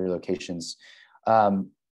planned relocations.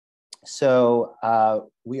 So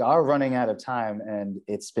we are running out of time, and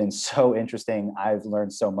it's been so interesting. I've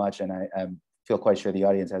learned so much, and I feel quite sure the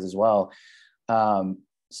audience has as well.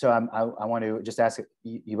 So I want to just ask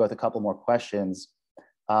you both a couple more questions.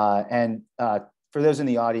 And for those in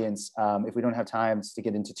the audience, if we don't have time to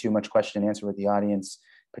get into too much question and answer with the audience,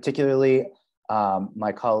 particularly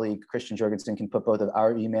my colleague Christian Jorgensen can put both of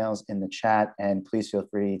our emails in the chat, and please feel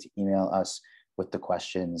free to email us with the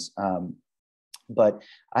questions. But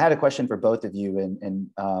I had a question for both of you, and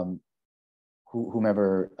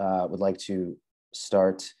whomever would like to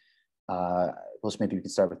start. Well, maybe we can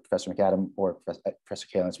start with Professor McAdam or Professor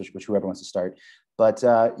Kälin, which whoever wants to start. But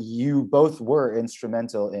you both were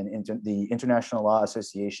instrumental in the International Law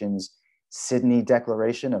Association's Sydney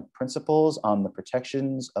Declaration of Principles on the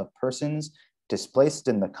Protections of Persons Displaced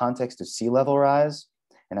in the Context of Sea Level Rise.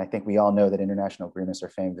 And I think we all know that international agreements are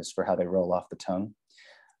famous for how they roll off the tongue.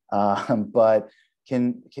 But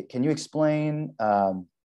can you explain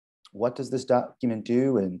what does this document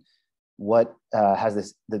do, and what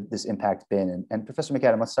has this impact been? And Professor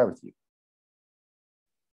McAdam, let's start with you.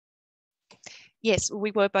 Yes, we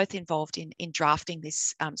were both involved in drafting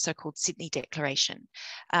this so-called Sydney Declaration.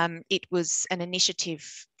 It was an initiative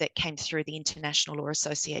that came through the International Law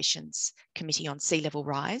Association's Committee on Sea Level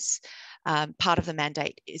Rise. Part of the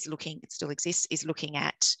mandate is it still exists, is looking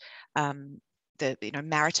at the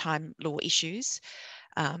maritime law issues.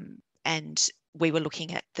 And we were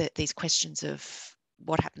looking at these questions of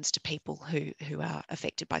what happens to people who are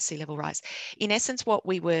affected by sea level rise. In essence, what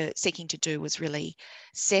we were seeking to do was really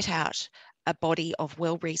set out a body of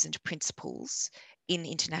well-reasoned principles in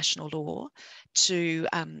international law to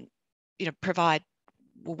provide,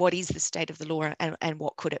 well, what is the state of the law and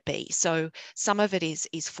what could it be? So some of it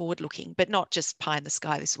is forward-looking, but not just pie in the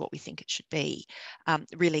sky, this is what we think it should be.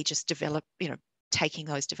 Really just develop, taking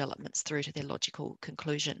those developments through to their logical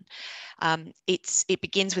conclusion. It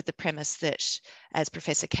begins with the premise that, as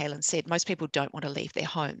Professor Kälin said, most people don't want to leave their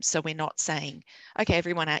homes. So we're not saying, okay,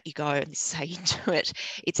 everyone out you go and this is how you do it.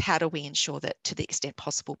 It's how do we ensure that to the extent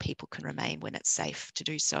possible, people can remain when it's safe to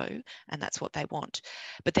do so. And that's what they want.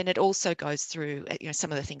 But then it also goes through,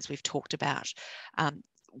 some of the things we've talked about.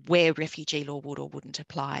 where refugee law would or wouldn't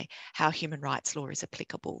apply, how human rights law is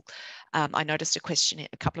applicable. I noticed a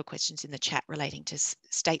couple of questions in the chat relating to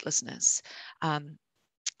statelessness. And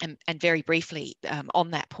very briefly,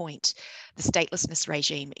 on that point, the statelessness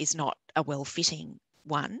regime is not a well-fitting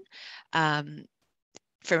one. From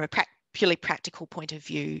a purely practical point of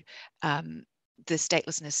view, the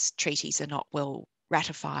statelessness treaties are not well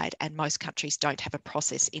ratified, and most countries don't have a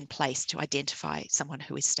process in place to identify someone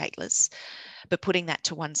who is stateless. But putting that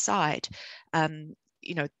to one side,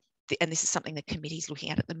 you know, and this is something the committee is looking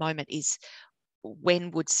at the moment, is when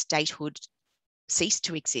would statehood cease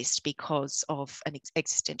to exist because of an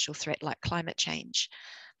existential threat like climate change?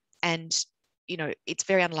 And, you know, it's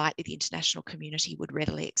very unlikely the international community would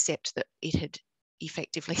readily accept that it had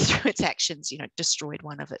effectively, through its actions, you know, destroyed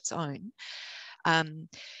one of its own.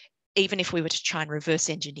 Even if we were to try and reverse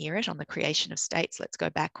engineer it on the creation of states, let's go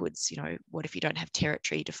backwards. You know, what if you don't have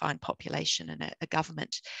territory, defined population, and a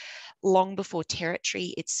government? Long before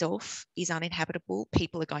territory itself is uninhabitable,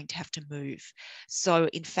 people are going to have to move. So,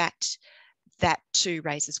 in fact, that too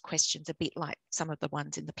raises questions a bit like some of the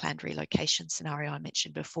ones in the planned relocation scenario I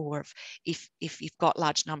mentioned before. Of if you've got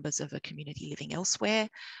large numbers of a community living elsewhere,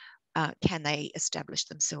 can they establish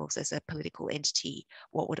themselves as a political entity?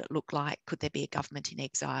 What would it look like? Could there be a government in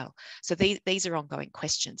exile? So these are ongoing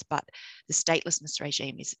questions, but the statelessness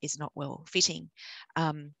regime is not well fitting.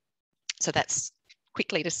 So that's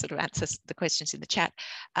quickly to sort of answer the questions in the chat.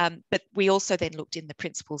 But we also then looked in the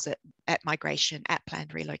principles at migration, at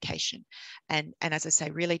planned relocation. And as I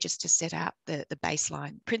say, really just to set out the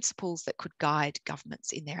baseline principles that could guide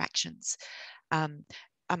governments in their actions.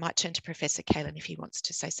 I might turn to Professor Kälin if he wants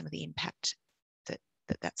to say some of the impact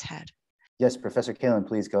that's had. Yes, Professor Kälin,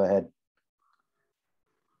 please go ahead.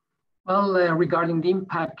 Well, regarding the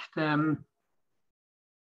impact,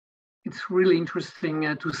 it's really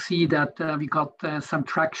interesting to see that we got some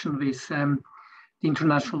traction with the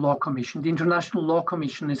International Law Commission. The International Law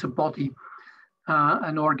Commission is a body,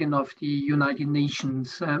 an organ of the United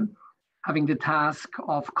Nations, having the task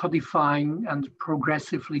of codifying and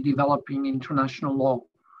progressively developing international law.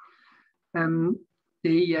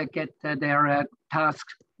 They get their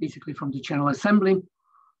tasks basically from the General Assembly,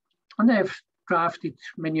 and they have drafted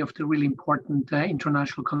many of the really important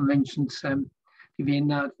international conventions, the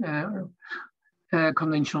Vienna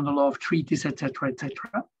Convention on the Law of Treaties, etc.,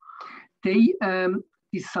 etc. They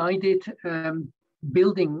decided,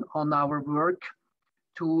 building on our work,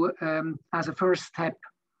 to, as a first step,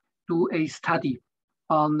 do a study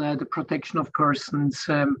on the protection of persons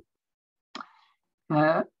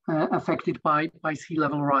affected by sea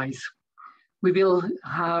level rise. We will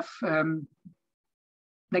have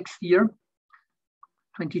next year,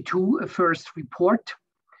 22, a first report,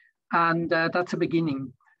 and that's a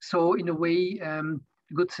beginning. So in a way, the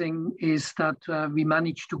good thing is that we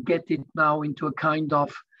managed to get it now into a kind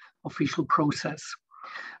of official process.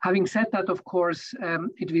 Having said that, of course,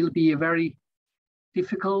 it will be a very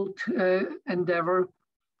difficult endeavor,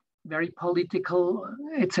 very political,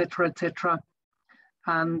 etc., etc.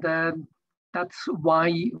 And that's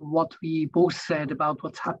why what we both said about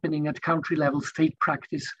what's happening at country level state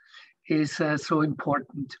practice is so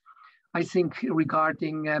important. I think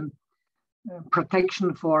regarding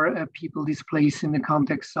protection for people displaced in the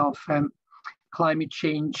context of climate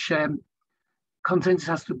change, consensus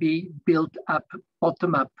has to be built up,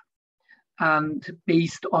 bottom up, and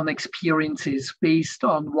based on experiences, based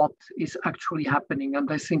on what is actually happening.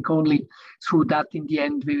 And I think only through that, in the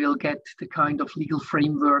end, we will get the kind of legal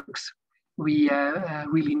frameworks we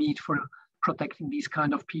really need for protecting these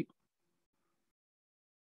kind of people.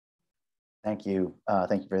 Thank you.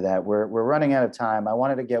 Thank you for that. We're running out of time. I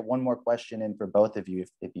wanted to get one more question in for both of you,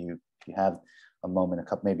 if you have a moment, a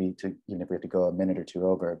couple, maybe to, even if we have to go a minute or two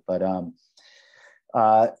over. But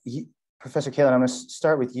Professor Kälin, I'm going to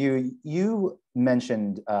start with you. You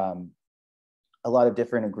mentioned a lot of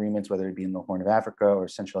different agreements, whether it be in the Horn of Africa or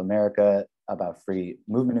Central America, about free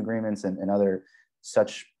movement agreements and other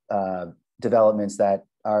such developments that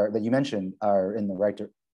you mentioned are in the right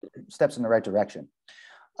steps in the right direction.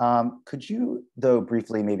 Could you, though,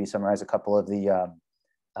 briefly maybe summarize a couple of the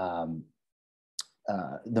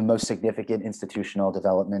most significant institutional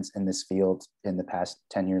developments in this field in the past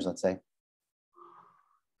 10 years, let's say?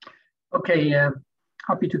 Okay,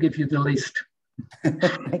 happy to give you the list.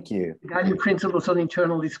 Thank you. The Guiding Principles on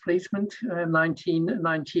Internal Displacement,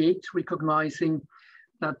 1998, recognizing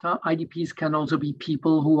that IDPs can also be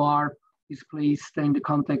people who are displaced in the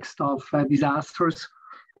context of disasters.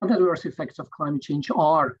 And the adverse effects of climate change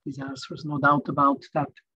are disasters, no doubt about that.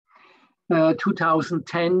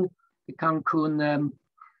 2010, the Cancun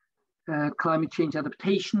climate change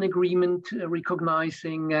adaptation agreement,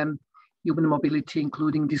 recognizing human mobility,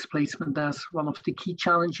 including displacement, as one of the key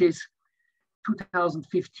challenges.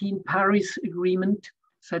 2015 Paris Agreement,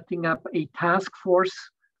 setting up a task force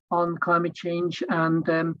on climate change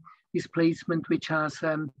and displacement, which has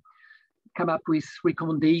come up with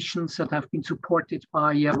recommendations that have been supported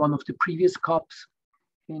by one of the previous COPs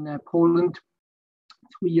in Poland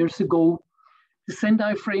 3 years ago. The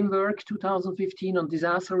Sendai Framework 2015 on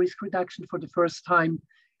disaster risk reduction, for the first time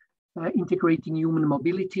integrating human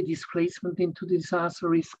mobility, displacement into disaster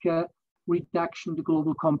risk reduction. The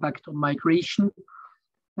Global Compact on Migration,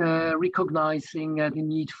 recognizing the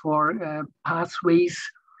need for pathways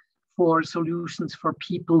for solutions for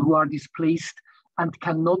people who are displaced and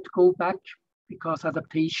cannot go back because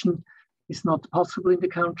adaptation is not possible in the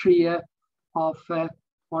country of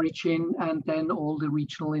origin, and then all the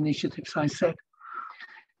regional initiatives I said.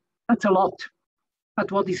 That's a lot.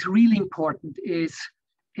 But what is really important is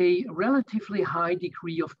a relatively high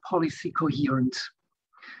degree of policy coherence.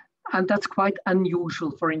 And that's quite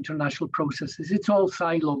unusual for international processes. It's all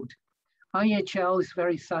siloed. IHL is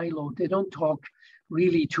very siloed. They don't talk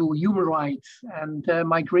really to human rights and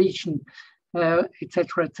migration, et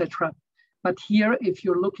cetera, But here, if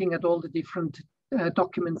you're looking at all the different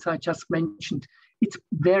documents I just mentioned, it's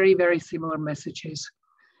very, very similar messages.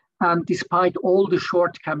 And despite all the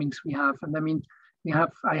shortcomings we have, and I mean,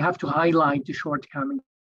 I have to highlight the shortcomings.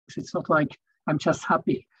 It's not like I'm just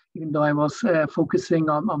happy, even though I was focusing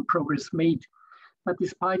on progress made. But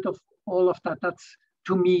despite of all of that, that's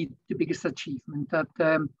to me the biggest achievement,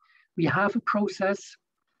 that we have a process,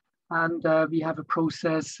 and we have a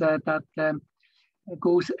process that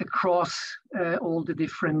goes across all the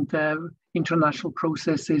different international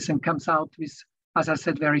processes and comes out with, as I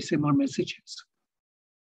said, very similar messages.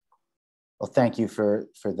 Well, thank you for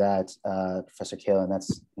that, Professor Kälin.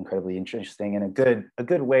 That's incredibly interesting and a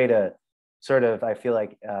good way to sort of, I feel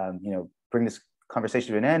like, bring this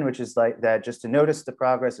conversation to an end, which is like that, just to notice the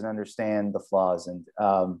progress and understand the flaws, and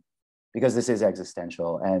because this is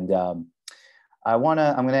existential. And I'm going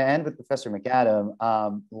to end with Professor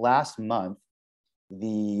McAdam. Last month,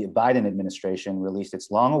 the Biden administration released its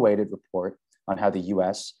long-awaited report on how the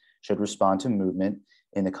U.S. should respond to movement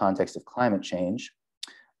in the context of climate change.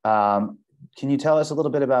 Can you tell us a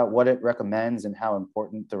little bit about what it recommends and how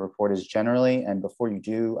important the report is generally? And before you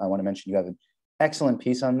do, I want to mention you have an excellent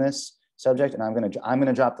piece on this subject, and I'm going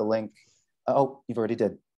to drop the link. Oh, you've already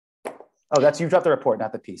did. Oh, you dropped the report,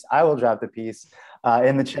 not the piece. I will drop the piece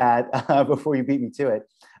in the chat before you beat me to it.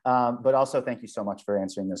 But also, thank you so much for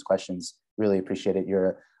answering those questions. Really appreciate it.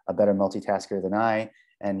 You're a better multitasker than I.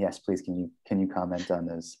 And yes, please, can you comment on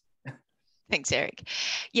those? Thanks, Eric.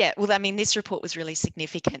 Yeah, well, I mean, this report was really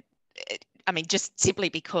significant. I mean, just simply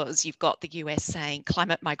because you've got the US saying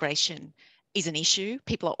climate migration is an issue.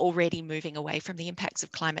 People are already moving away from the impacts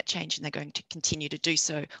of climate change, and they're going to continue to do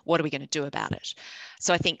so. What are we going to do about it?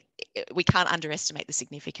 So I think we can't underestimate the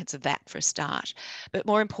significance of that for a start. But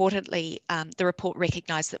more importantly, the report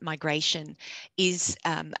recognised that migration is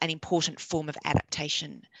an important form of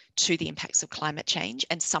adaptation to the impacts of climate change,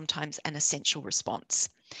 and sometimes an essential response.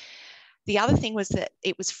 The other thing was that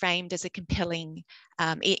it was framed as a compelling,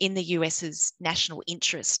 in the US's national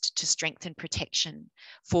interest to strengthen protection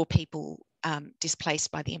for people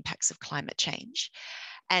displaced by the impacts of climate change.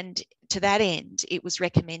 And to that end, it was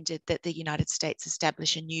recommended that the United States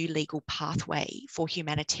establish a new legal pathway for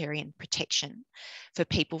humanitarian protection for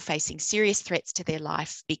people facing serious threats to their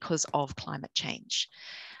life because of climate change.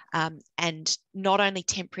 And not only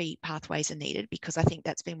temporary pathways are needed, because I think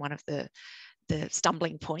that's been one of the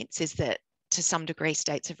stumbling points, is that to some degree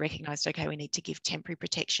states have recognised, okay, we need to give temporary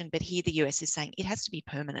protection, but here the US is saying it has to be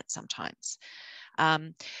permanent sometimes.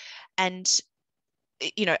 And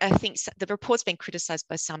you know, I think the report's been criticised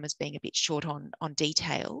by some as being a bit short on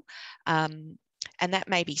detail, and that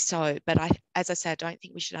may be so, but as I said, I don't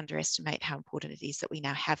think we should underestimate how important it is that we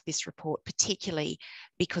now have this report, particularly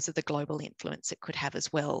because of the global influence it could have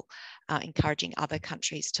as well, encouraging other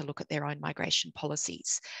countries to look at their own migration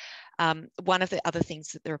policies. One of the other things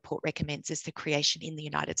that the report recommends is the creation in the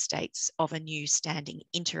United States of a new standing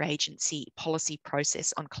interagency policy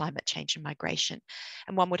process on climate change and migration.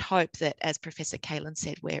 And one would hope that, as Professor Kälin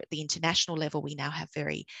said, where at the international level we now have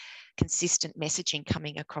very consistent messaging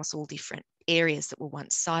coming across all different areas that were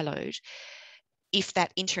once siloed, if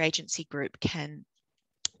that interagency group can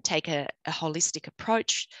take a holistic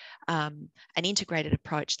approach, an integrated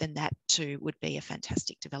approach, then that too would be a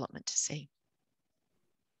fantastic development to see.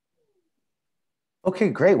 Okay,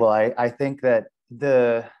 great. Well, I think that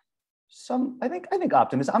the I think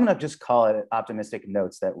optimism. I'm going to just call it optimistic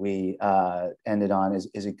notes that we ended on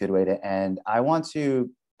is a good way to end. I want to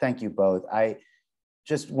thank you both. I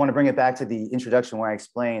just want to bring it back to the introduction where I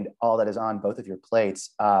explained all that is on both of your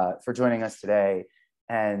plates for joining us today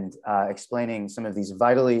and explaining some of these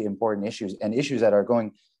vitally important issues and issues that are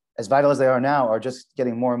going as vital as they are now are just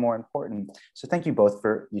getting more and more important. So thank you both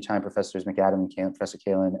for your time, Professors McAdam and Professor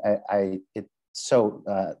Kälin.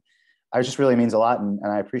 It just really means a lot, and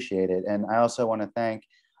I appreciate it. And I also want to thank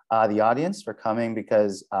the audience for coming,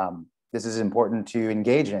 because this is important to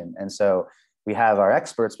engage in. And so we have our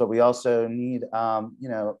experts, but we also need our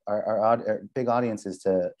big audiences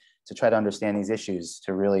to try to understand these issues,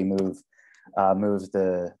 to really move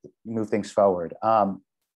things forward.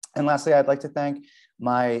 And lastly, I'd like to thank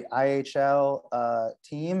my IHL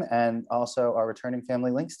team and also our returning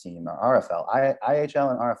Family Links team, our RFL,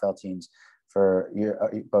 IHL and RFL teams, for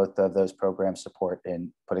both of those programs' support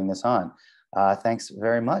in putting this on. Thanks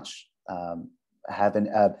very much. Have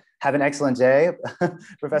an excellent day,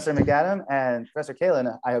 Professor McAdam, and Professor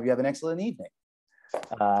Kälin. I hope you have an excellent evening.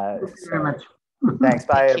 Thank you very much. Thanks.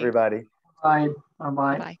 Bye, everybody. Bye.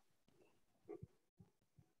 Bye-bye.